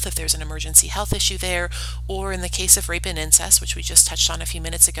mother's health, if there's an emergency health issue there, or in the case of rape and incest, which we just touched on a few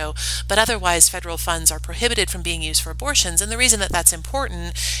minutes ago. But otherwise, federal funds are prohibited from being used for abortions. And the reason that that's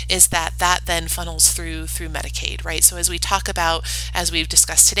important is that that then funnels through Medicaid, right? So as we talk about, as we've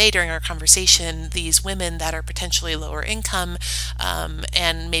discussed today during our conversation, these women that are potentially lower income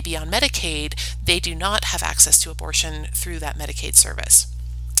and maybe on Medicaid, they do not have access to abortion through that Medicaid service.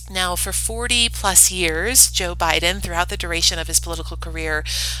 Now, for 40 plus years, Joe Biden, throughout the duration of his political career,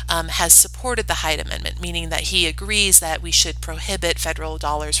 has supported the Hyde Amendment, meaning that he agrees that we should prohibit federal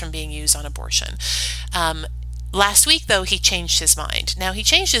dollars from being used on abortion. Last week, though, he changed his mind. Now, he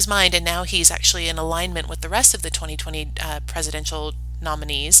changed his mind, and now he's actually in alignment with the rest of the 2020 presidential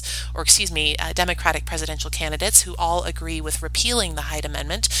nominees, Democratic presidential candidates who all agree with repealing the Hyde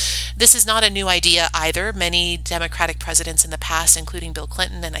Amendment. This is not a new idea either. Many Democratic presidents in the past, including Bill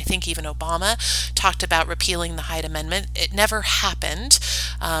Clinton and I think even Obama, talked about repealing the Hyde Amendment. It never happened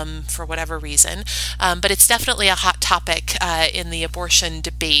for whatever reason, but it's definitely a hot topic in the abortion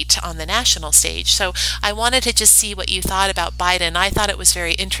debate on the national stage. So I wanted to just see what you thought about Biden. I thought it was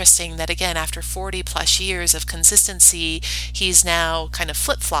very interesting that, again, after 40 plus years of consistency, he's now kind of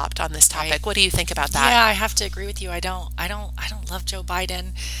flip-flopped on this topic. Right. What do you think about that? Yeah, I have to agree with you. I don't love Joe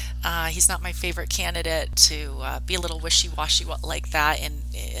Biden. He's not my favorite candidate to be a little wishy-washy like that in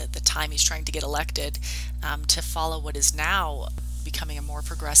the time he's trying to get elected, to follow what is now becoming a more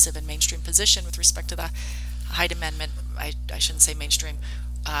progressive and mainstream position with respect to the Hyde Amendment. I shouldn't say mainstream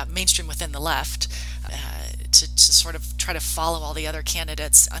within the left, to sort of try to follow all the other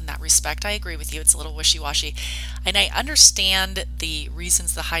candidates in that respect. I agree with you. It's a little wishy-washy. And I understand the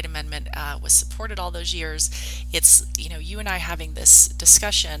reasons the Hyde Amendment was supported all those years. It's, you and I having this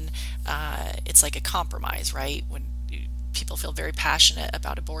discussion, it's like a compromise, right? When people feel very passionate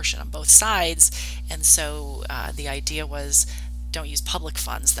about abortion on both sides. And so the idea was, don't use public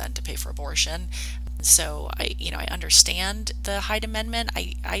funds then to pay for abortion. So I understand the Hyde Amendment.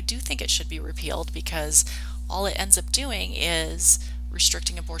 I do think it should be repealed because all it ends up doing is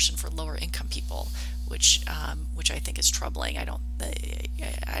restricting abortion for lower income people, which I think is troubling. I don't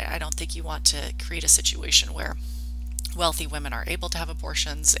think you want to create a situation where wealthy women are able to have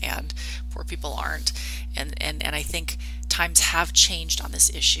abortions and poor people aren't. And I think times have changed on this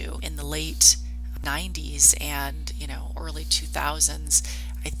issue in the late 90s and early 2000s.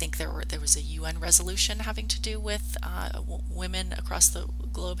 I think there was a UN resolution having to do with women across the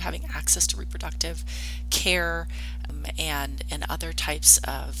globe having access to reproductive care, and other types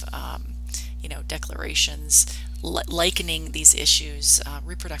of declarations likening these issues,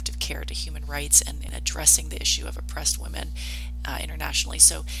 reproductive care, to human rights and addressing the issue of oppressed women internationally.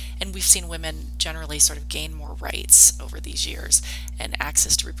 So, and we've seen women generally sort of gain more rights over these years, and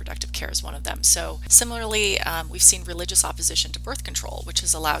access to reproductive care is one of them. So similarly, we've seen religious opposition to birth control, which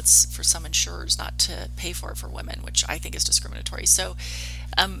has allowed for some insurers not to pay for it for women, which I think is discriminatory. So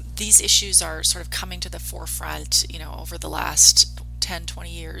these issues are sort of coming to the forefront, over the last 10, 20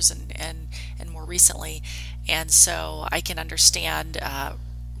 years and more recently. And so I can understand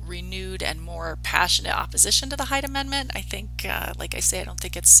renewed and more passionate opposition to the Hyde Amendment. I think, like I say, I don't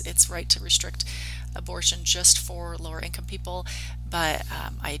think it's right to restrict abortion just for lower income people, but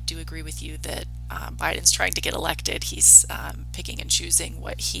I do agree with you that Biden's trying to get elected. He's picking and choosing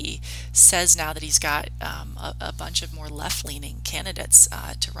what he says now that he's got a bunch of more left-leaning candidates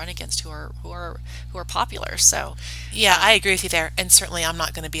to run against who are popular. So yeah, I agree with you there. And certainly I'm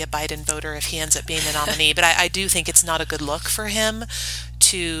not going to be a Biden voter if he ends up being the nominee, but I do think it's not a good look for him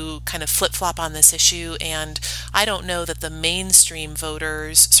to kind of flip-flop on this issue. And I don't know that the mainstream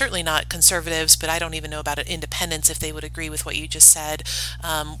voters, certainly not conservatives, but I don't even know about independents, if they would agree with what you just said,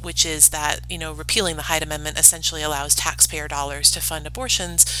 which is that, repealing the Hyde Amendment essentially allows taxpayer dollars to fund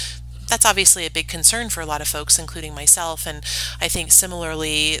abortions. That's obviously a big concern for a lot of folks, including myself, and I think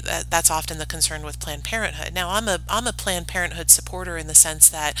similarly that's often the concern with Planned Parenthood. Now, I'm a Planned Parenthood supporter in the sense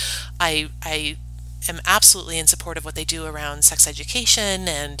that I am absolutely in support of what they do around sex education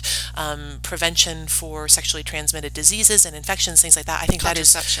and prevention for sexually transmitted diseases and infections, things like that. I think that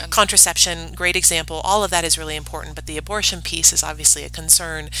is contraception, great example. All of that is really important, but the abortion piece is obviously a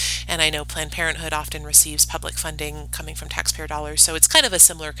concern. And I know Planned Parenthood often receives public funding coming from taxpayer dollars, so it's kind of a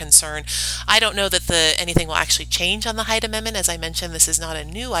similar concern. I don't know that anything will actually change on the Hyde Amendment. As I mentioned, this is not a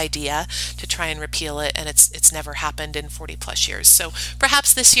new idea to try and repeal it, and it's never happened in 40 plus years. So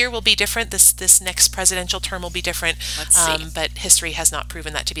perhaps this year will be different. This next presidential term will be different. Let's see. But history has not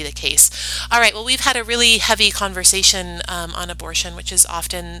proven that to be the case. All right, well, we've had a really heavy conversation on abortion, which is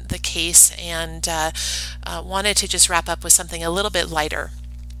often the case, and wanted to just wrap up with something a little bit lighter,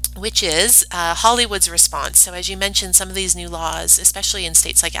 which is Hollywood's response. So as you mentioned, some of these new laws, especially in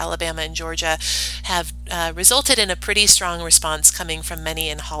states like Alabama and Georgia, have resulted in a pretty strong response coming from many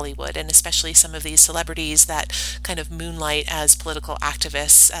in Hollywood, and especially some of these celebrities that kind of moonlight as political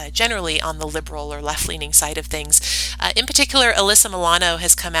activists, generally on the liberal or left-leaning side of things. In particular, Alyssa Milano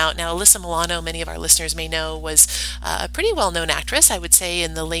has come out. Now, Alyssa Milano, many of our listeners may know, was a pretty well-known actress, I would say,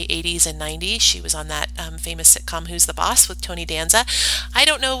 in the late 80s and 90s. She was on that famous sitcom Who's the Boss with Tony Danza. I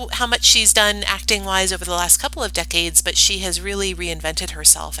don't know how much she's done acting-wise over the last couple of decades, but she has really reinvented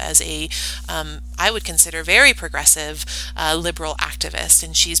herself as a, I would consider, very progressive liberal activist,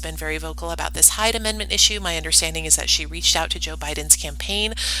 and she's been very vocal about this Hyde Amendment issue. My understanding is that she reached out to Joe Biden's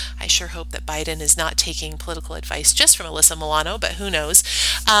campaign. I sure hope that Biden is not taking political advice just from Alyssa Milano, but who knows.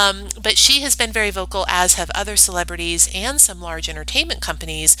 But she has been very vocal, as have other celebrities and some large entertainment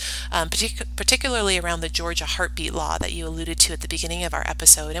companies, particularly around the Georgia heartbeat law that you alluded to at the beginning of our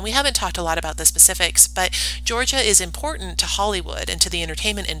episode. And we haven't talked a lot about the specifics, but Georgia is important to Hollywood and to the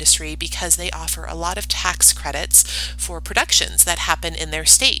entertainment industry because they offer a lot of tax credits for productions that happen in their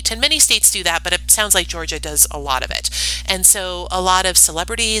state. And many states do that, but it sounds like Georgia does a lot of it. And so a lot of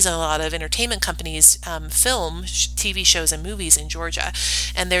celebrities and a lot of entertainment companies film TV shows and movies in Georgia.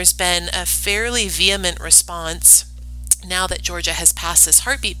 And there's been a fairly vehement response now that Georgia has passed this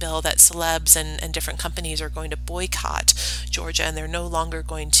heartbeat bill that celebs and different companies are going to boycott Georgia, and they're no longer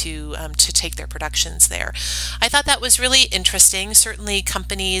going to take their productions there. I thought that was really interesting. Certainly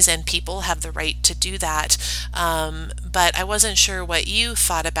companies and people have the right to do that, but I wasn't sure what you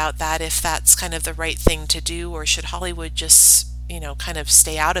thought about that, if that's kind of the right thing to do, or should Hollywood just kind of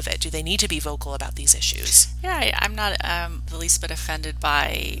stay out of it? Do they need to be vocal about these issues? Yeah, I'm not the least bit offended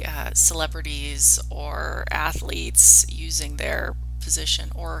by celebrities or athletes using their position,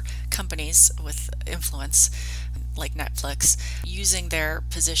 or companies with influence like Netflix using their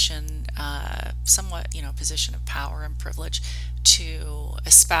position, somewhat, position of power and privilege, to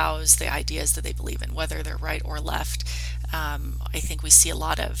espouse the ideas that they believe in, whether they're right or left. I think we see a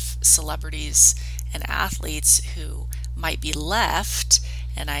lot of celebrities and athletes who might be left,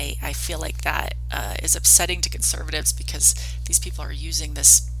 and I feel like that is upsetting to conservatives, because these people are using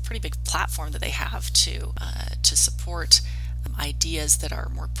this pretty big platform that they have to support ideas that are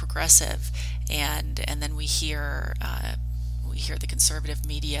more progressive, and then we hear the conservative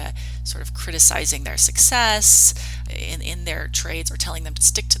media sort of criticizing their success in their trades, or telling them to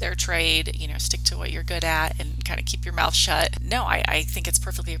stick to their trade, stick to what you're good at and kind of keep your mouth shut. No, I think it's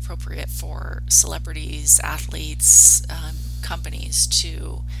perfectly appropriate for celebrities, athletes, companies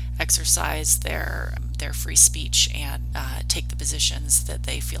to exercise their free speech and take the positions that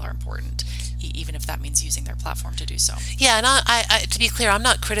they feel are important. even if that means using their platform to do so. Yeah, and to be clear, I'm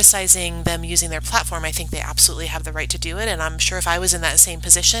not criticizing them using their platform. I think they absolutely have the right to do it, and I'm sure if I was in that same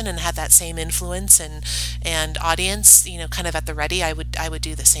position and had that same influence and audience, kind of at the ready, I would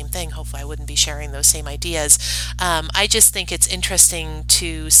do the same thing. Hopefully, I wouldn't be sharing those same ideas. I just think it's interesting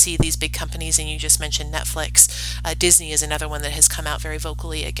to see these big companies, and you just mentioned Netflix. Disney is another one that has come out very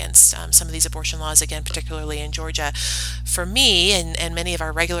vocally against some of these abortion laws, again, particularly in Georgia. For me, and many of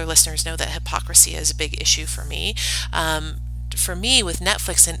our regular listeners know that hypocrisy is a big issue for me. For me, with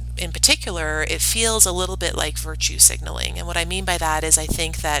Netflix in particular, it feels a little bit like virtue signaling. And what I mean by that is I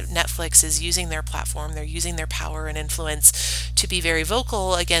think that Netflix is using their platform, they're using their power and influence to be very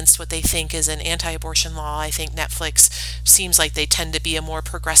vocal against what they think is an anti-abortion law. I think Netflix seems like they tend to be a more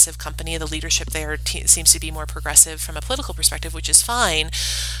progressive company. The leadership there seems to be more progressive from a political perspective, which is fine.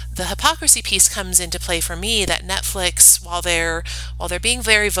 The hypocrisy piece comes into play for me that Netflix, while they're being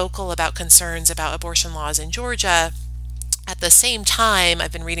very vocal about concerns about abortion laws in Georgia, at the same time,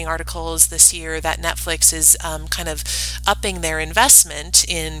 I've been reading articles this year that Netflix is kind of upping their investment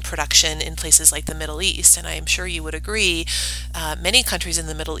in production in places like the Middle East. And I am sure you would agree, many countries in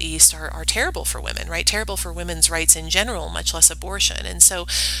the Middle East are terrible for women, right? Terrible for women's rights in general, much less abortion. And so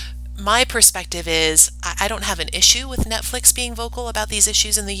my perspective is I don't have an issue with Netflix being vocal about these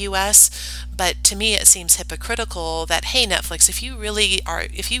issues in the US, but to me it seems hypocritical that, hey, Netflix, if you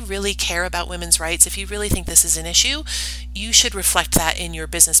really care about women's rights, if you really think this is an issue, you should reflect that in your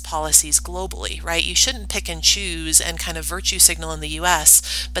business policies globally, right? You shouldn't pick and choose and kind of virtue signal in the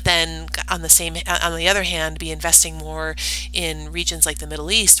US, but then on the other hand, be investing more in regions like the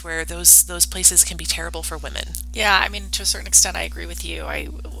Middle East where those places can be terrible for women. Yeah, I mean, to a certain extent, I agree with you.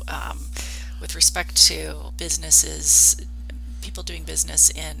 With respect to businesses, people doing business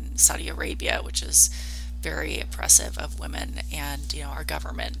in Saudi Arabia, which is very oppressive of women, and our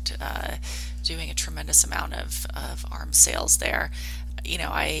government doing a tremendous amount of arms sales there.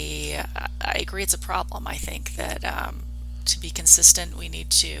 I agree it's a problem. I think that to be consistent, we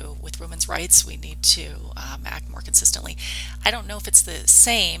need to, with women's rights, we need to act more consistently. I don't know if it's the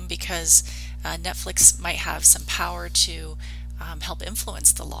same because Netflix might have some power to help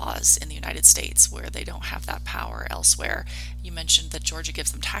influence the laws in the United States where they don't have that power elsewhere. You mentioned that Georgia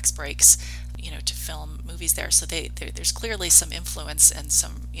gives them tax breaks, to film movies there. So there's clearly some influence and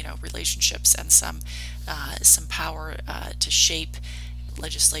some, relationships and some power to shape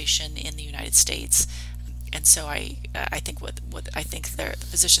legislation in the United States. And so I think what I think the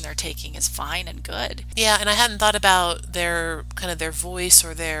position they're taking is fine and good. Yeah, and I hadn't thought about their voice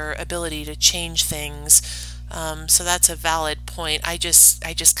or their ability to change things. So that's a valid point. I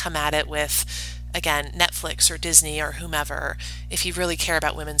just come at it with, again, Netflix or Disney or whomever. If you really care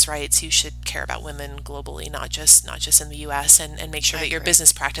about women's rights, you should care about women globally, not just in the U.S. and make sure that your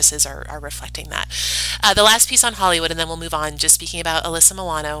business practices are reflecting that. The last piece on Hollywood, and then we'll move on. Just speaking about Alyssa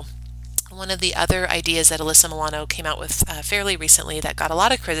Milano. One of the other ideas that Alyssa Milano came out with fairly recently that got a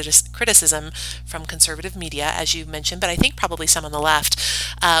lot of criticism from conservative media, as you mentioned, but I think probably some on the left.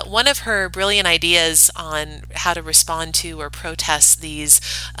 One of her brilliant ideas on how to respond to or protest these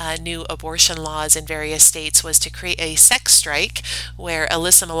new abortion laws in various states was to create a sex strike where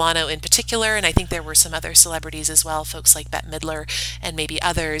Alyssa Milano in particular, and I think there were some other celebrities as well, folks like Bette Midler and maybe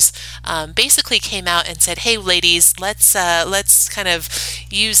others, basically came out and said, hey, ladies, let's kind of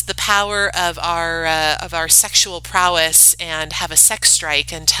use the power of our sexual prowess and have a sex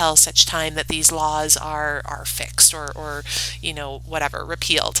strike until such time that these laws are fixed or whatever,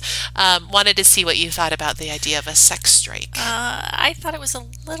 repealed. Wanted to see what you thought about the idea of a sex strike. I thought it was a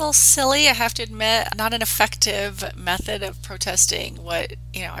little silly, I have to admit, not an effective method of protesting what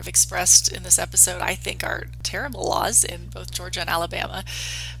I've expressed in this episode I think are terrible laws in both Georgia and Alabama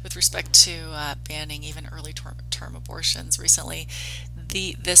with respect to banning even early term abortions recently.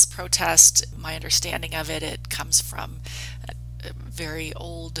 This protest, my understanding of it comes from very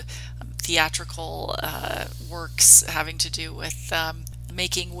old theatrical works having to do with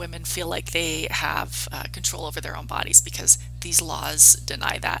making women feel like they have control over their own bodies because these laws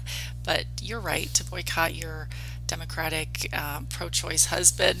deny that. But you're right, to boycott your Democratic pro-choice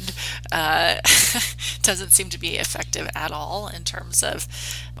husband doesn't seem to be effective at all in terms of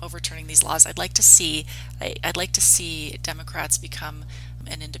overturning these laws. I'd like to see Democrats become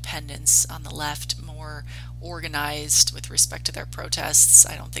an independents on the left more organized with respect to their protests.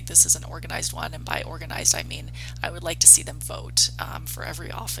 I don't think this is an organized one, and by organized I mean I would like to see them vote for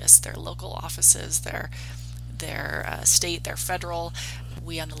every office, their local offices, their they're state, they're federal.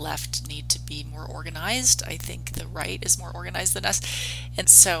 We on the left need to be more organized. I think the right is more organized than us, and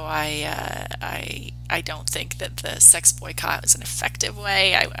so I don't think that the sex boycott is an effective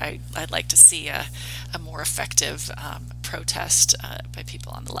way. I'd like to see a more effective protest by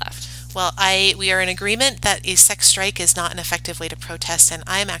people on the left. Well, we are in agreement that a sex strike is not an effective way to protest, and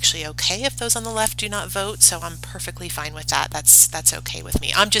I'm actually okay if those on the left do not vote, so I'm perfectly fine with that. That's okay with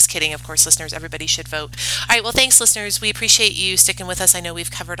me. I'm just kidding, of course, listeners. Everybody should vote. All right, well, thanks, listeners. We appreciate you sticking with us. I know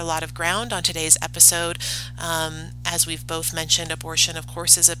we've covered a lot of ground on today's episode. As we've both mentioned, abortion, of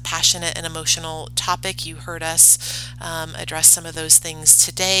course, is a passionate and emotional topic. You heard us address some of those things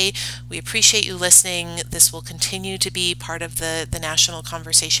today. We appreciate you listening. This will continue to be part of the national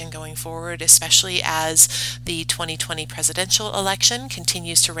conversation going forward, especially as the 2020 presidential election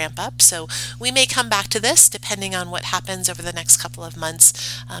continues to ramp up. So we may come back to this depending on what happens over the next couple of months.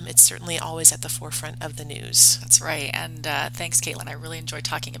 It's certainly always at the forefront of the news. That's right. And thanks, Caitlin. I really enjoy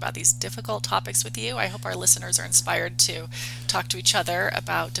talking about these difficult topics with you. I hope our listeners are inspired to talk to each other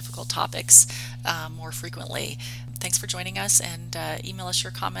about difficult topics more frequently. Thanks for joining us, and email us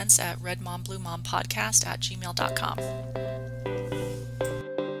your comments at redmombluemompodcast@gmail.com.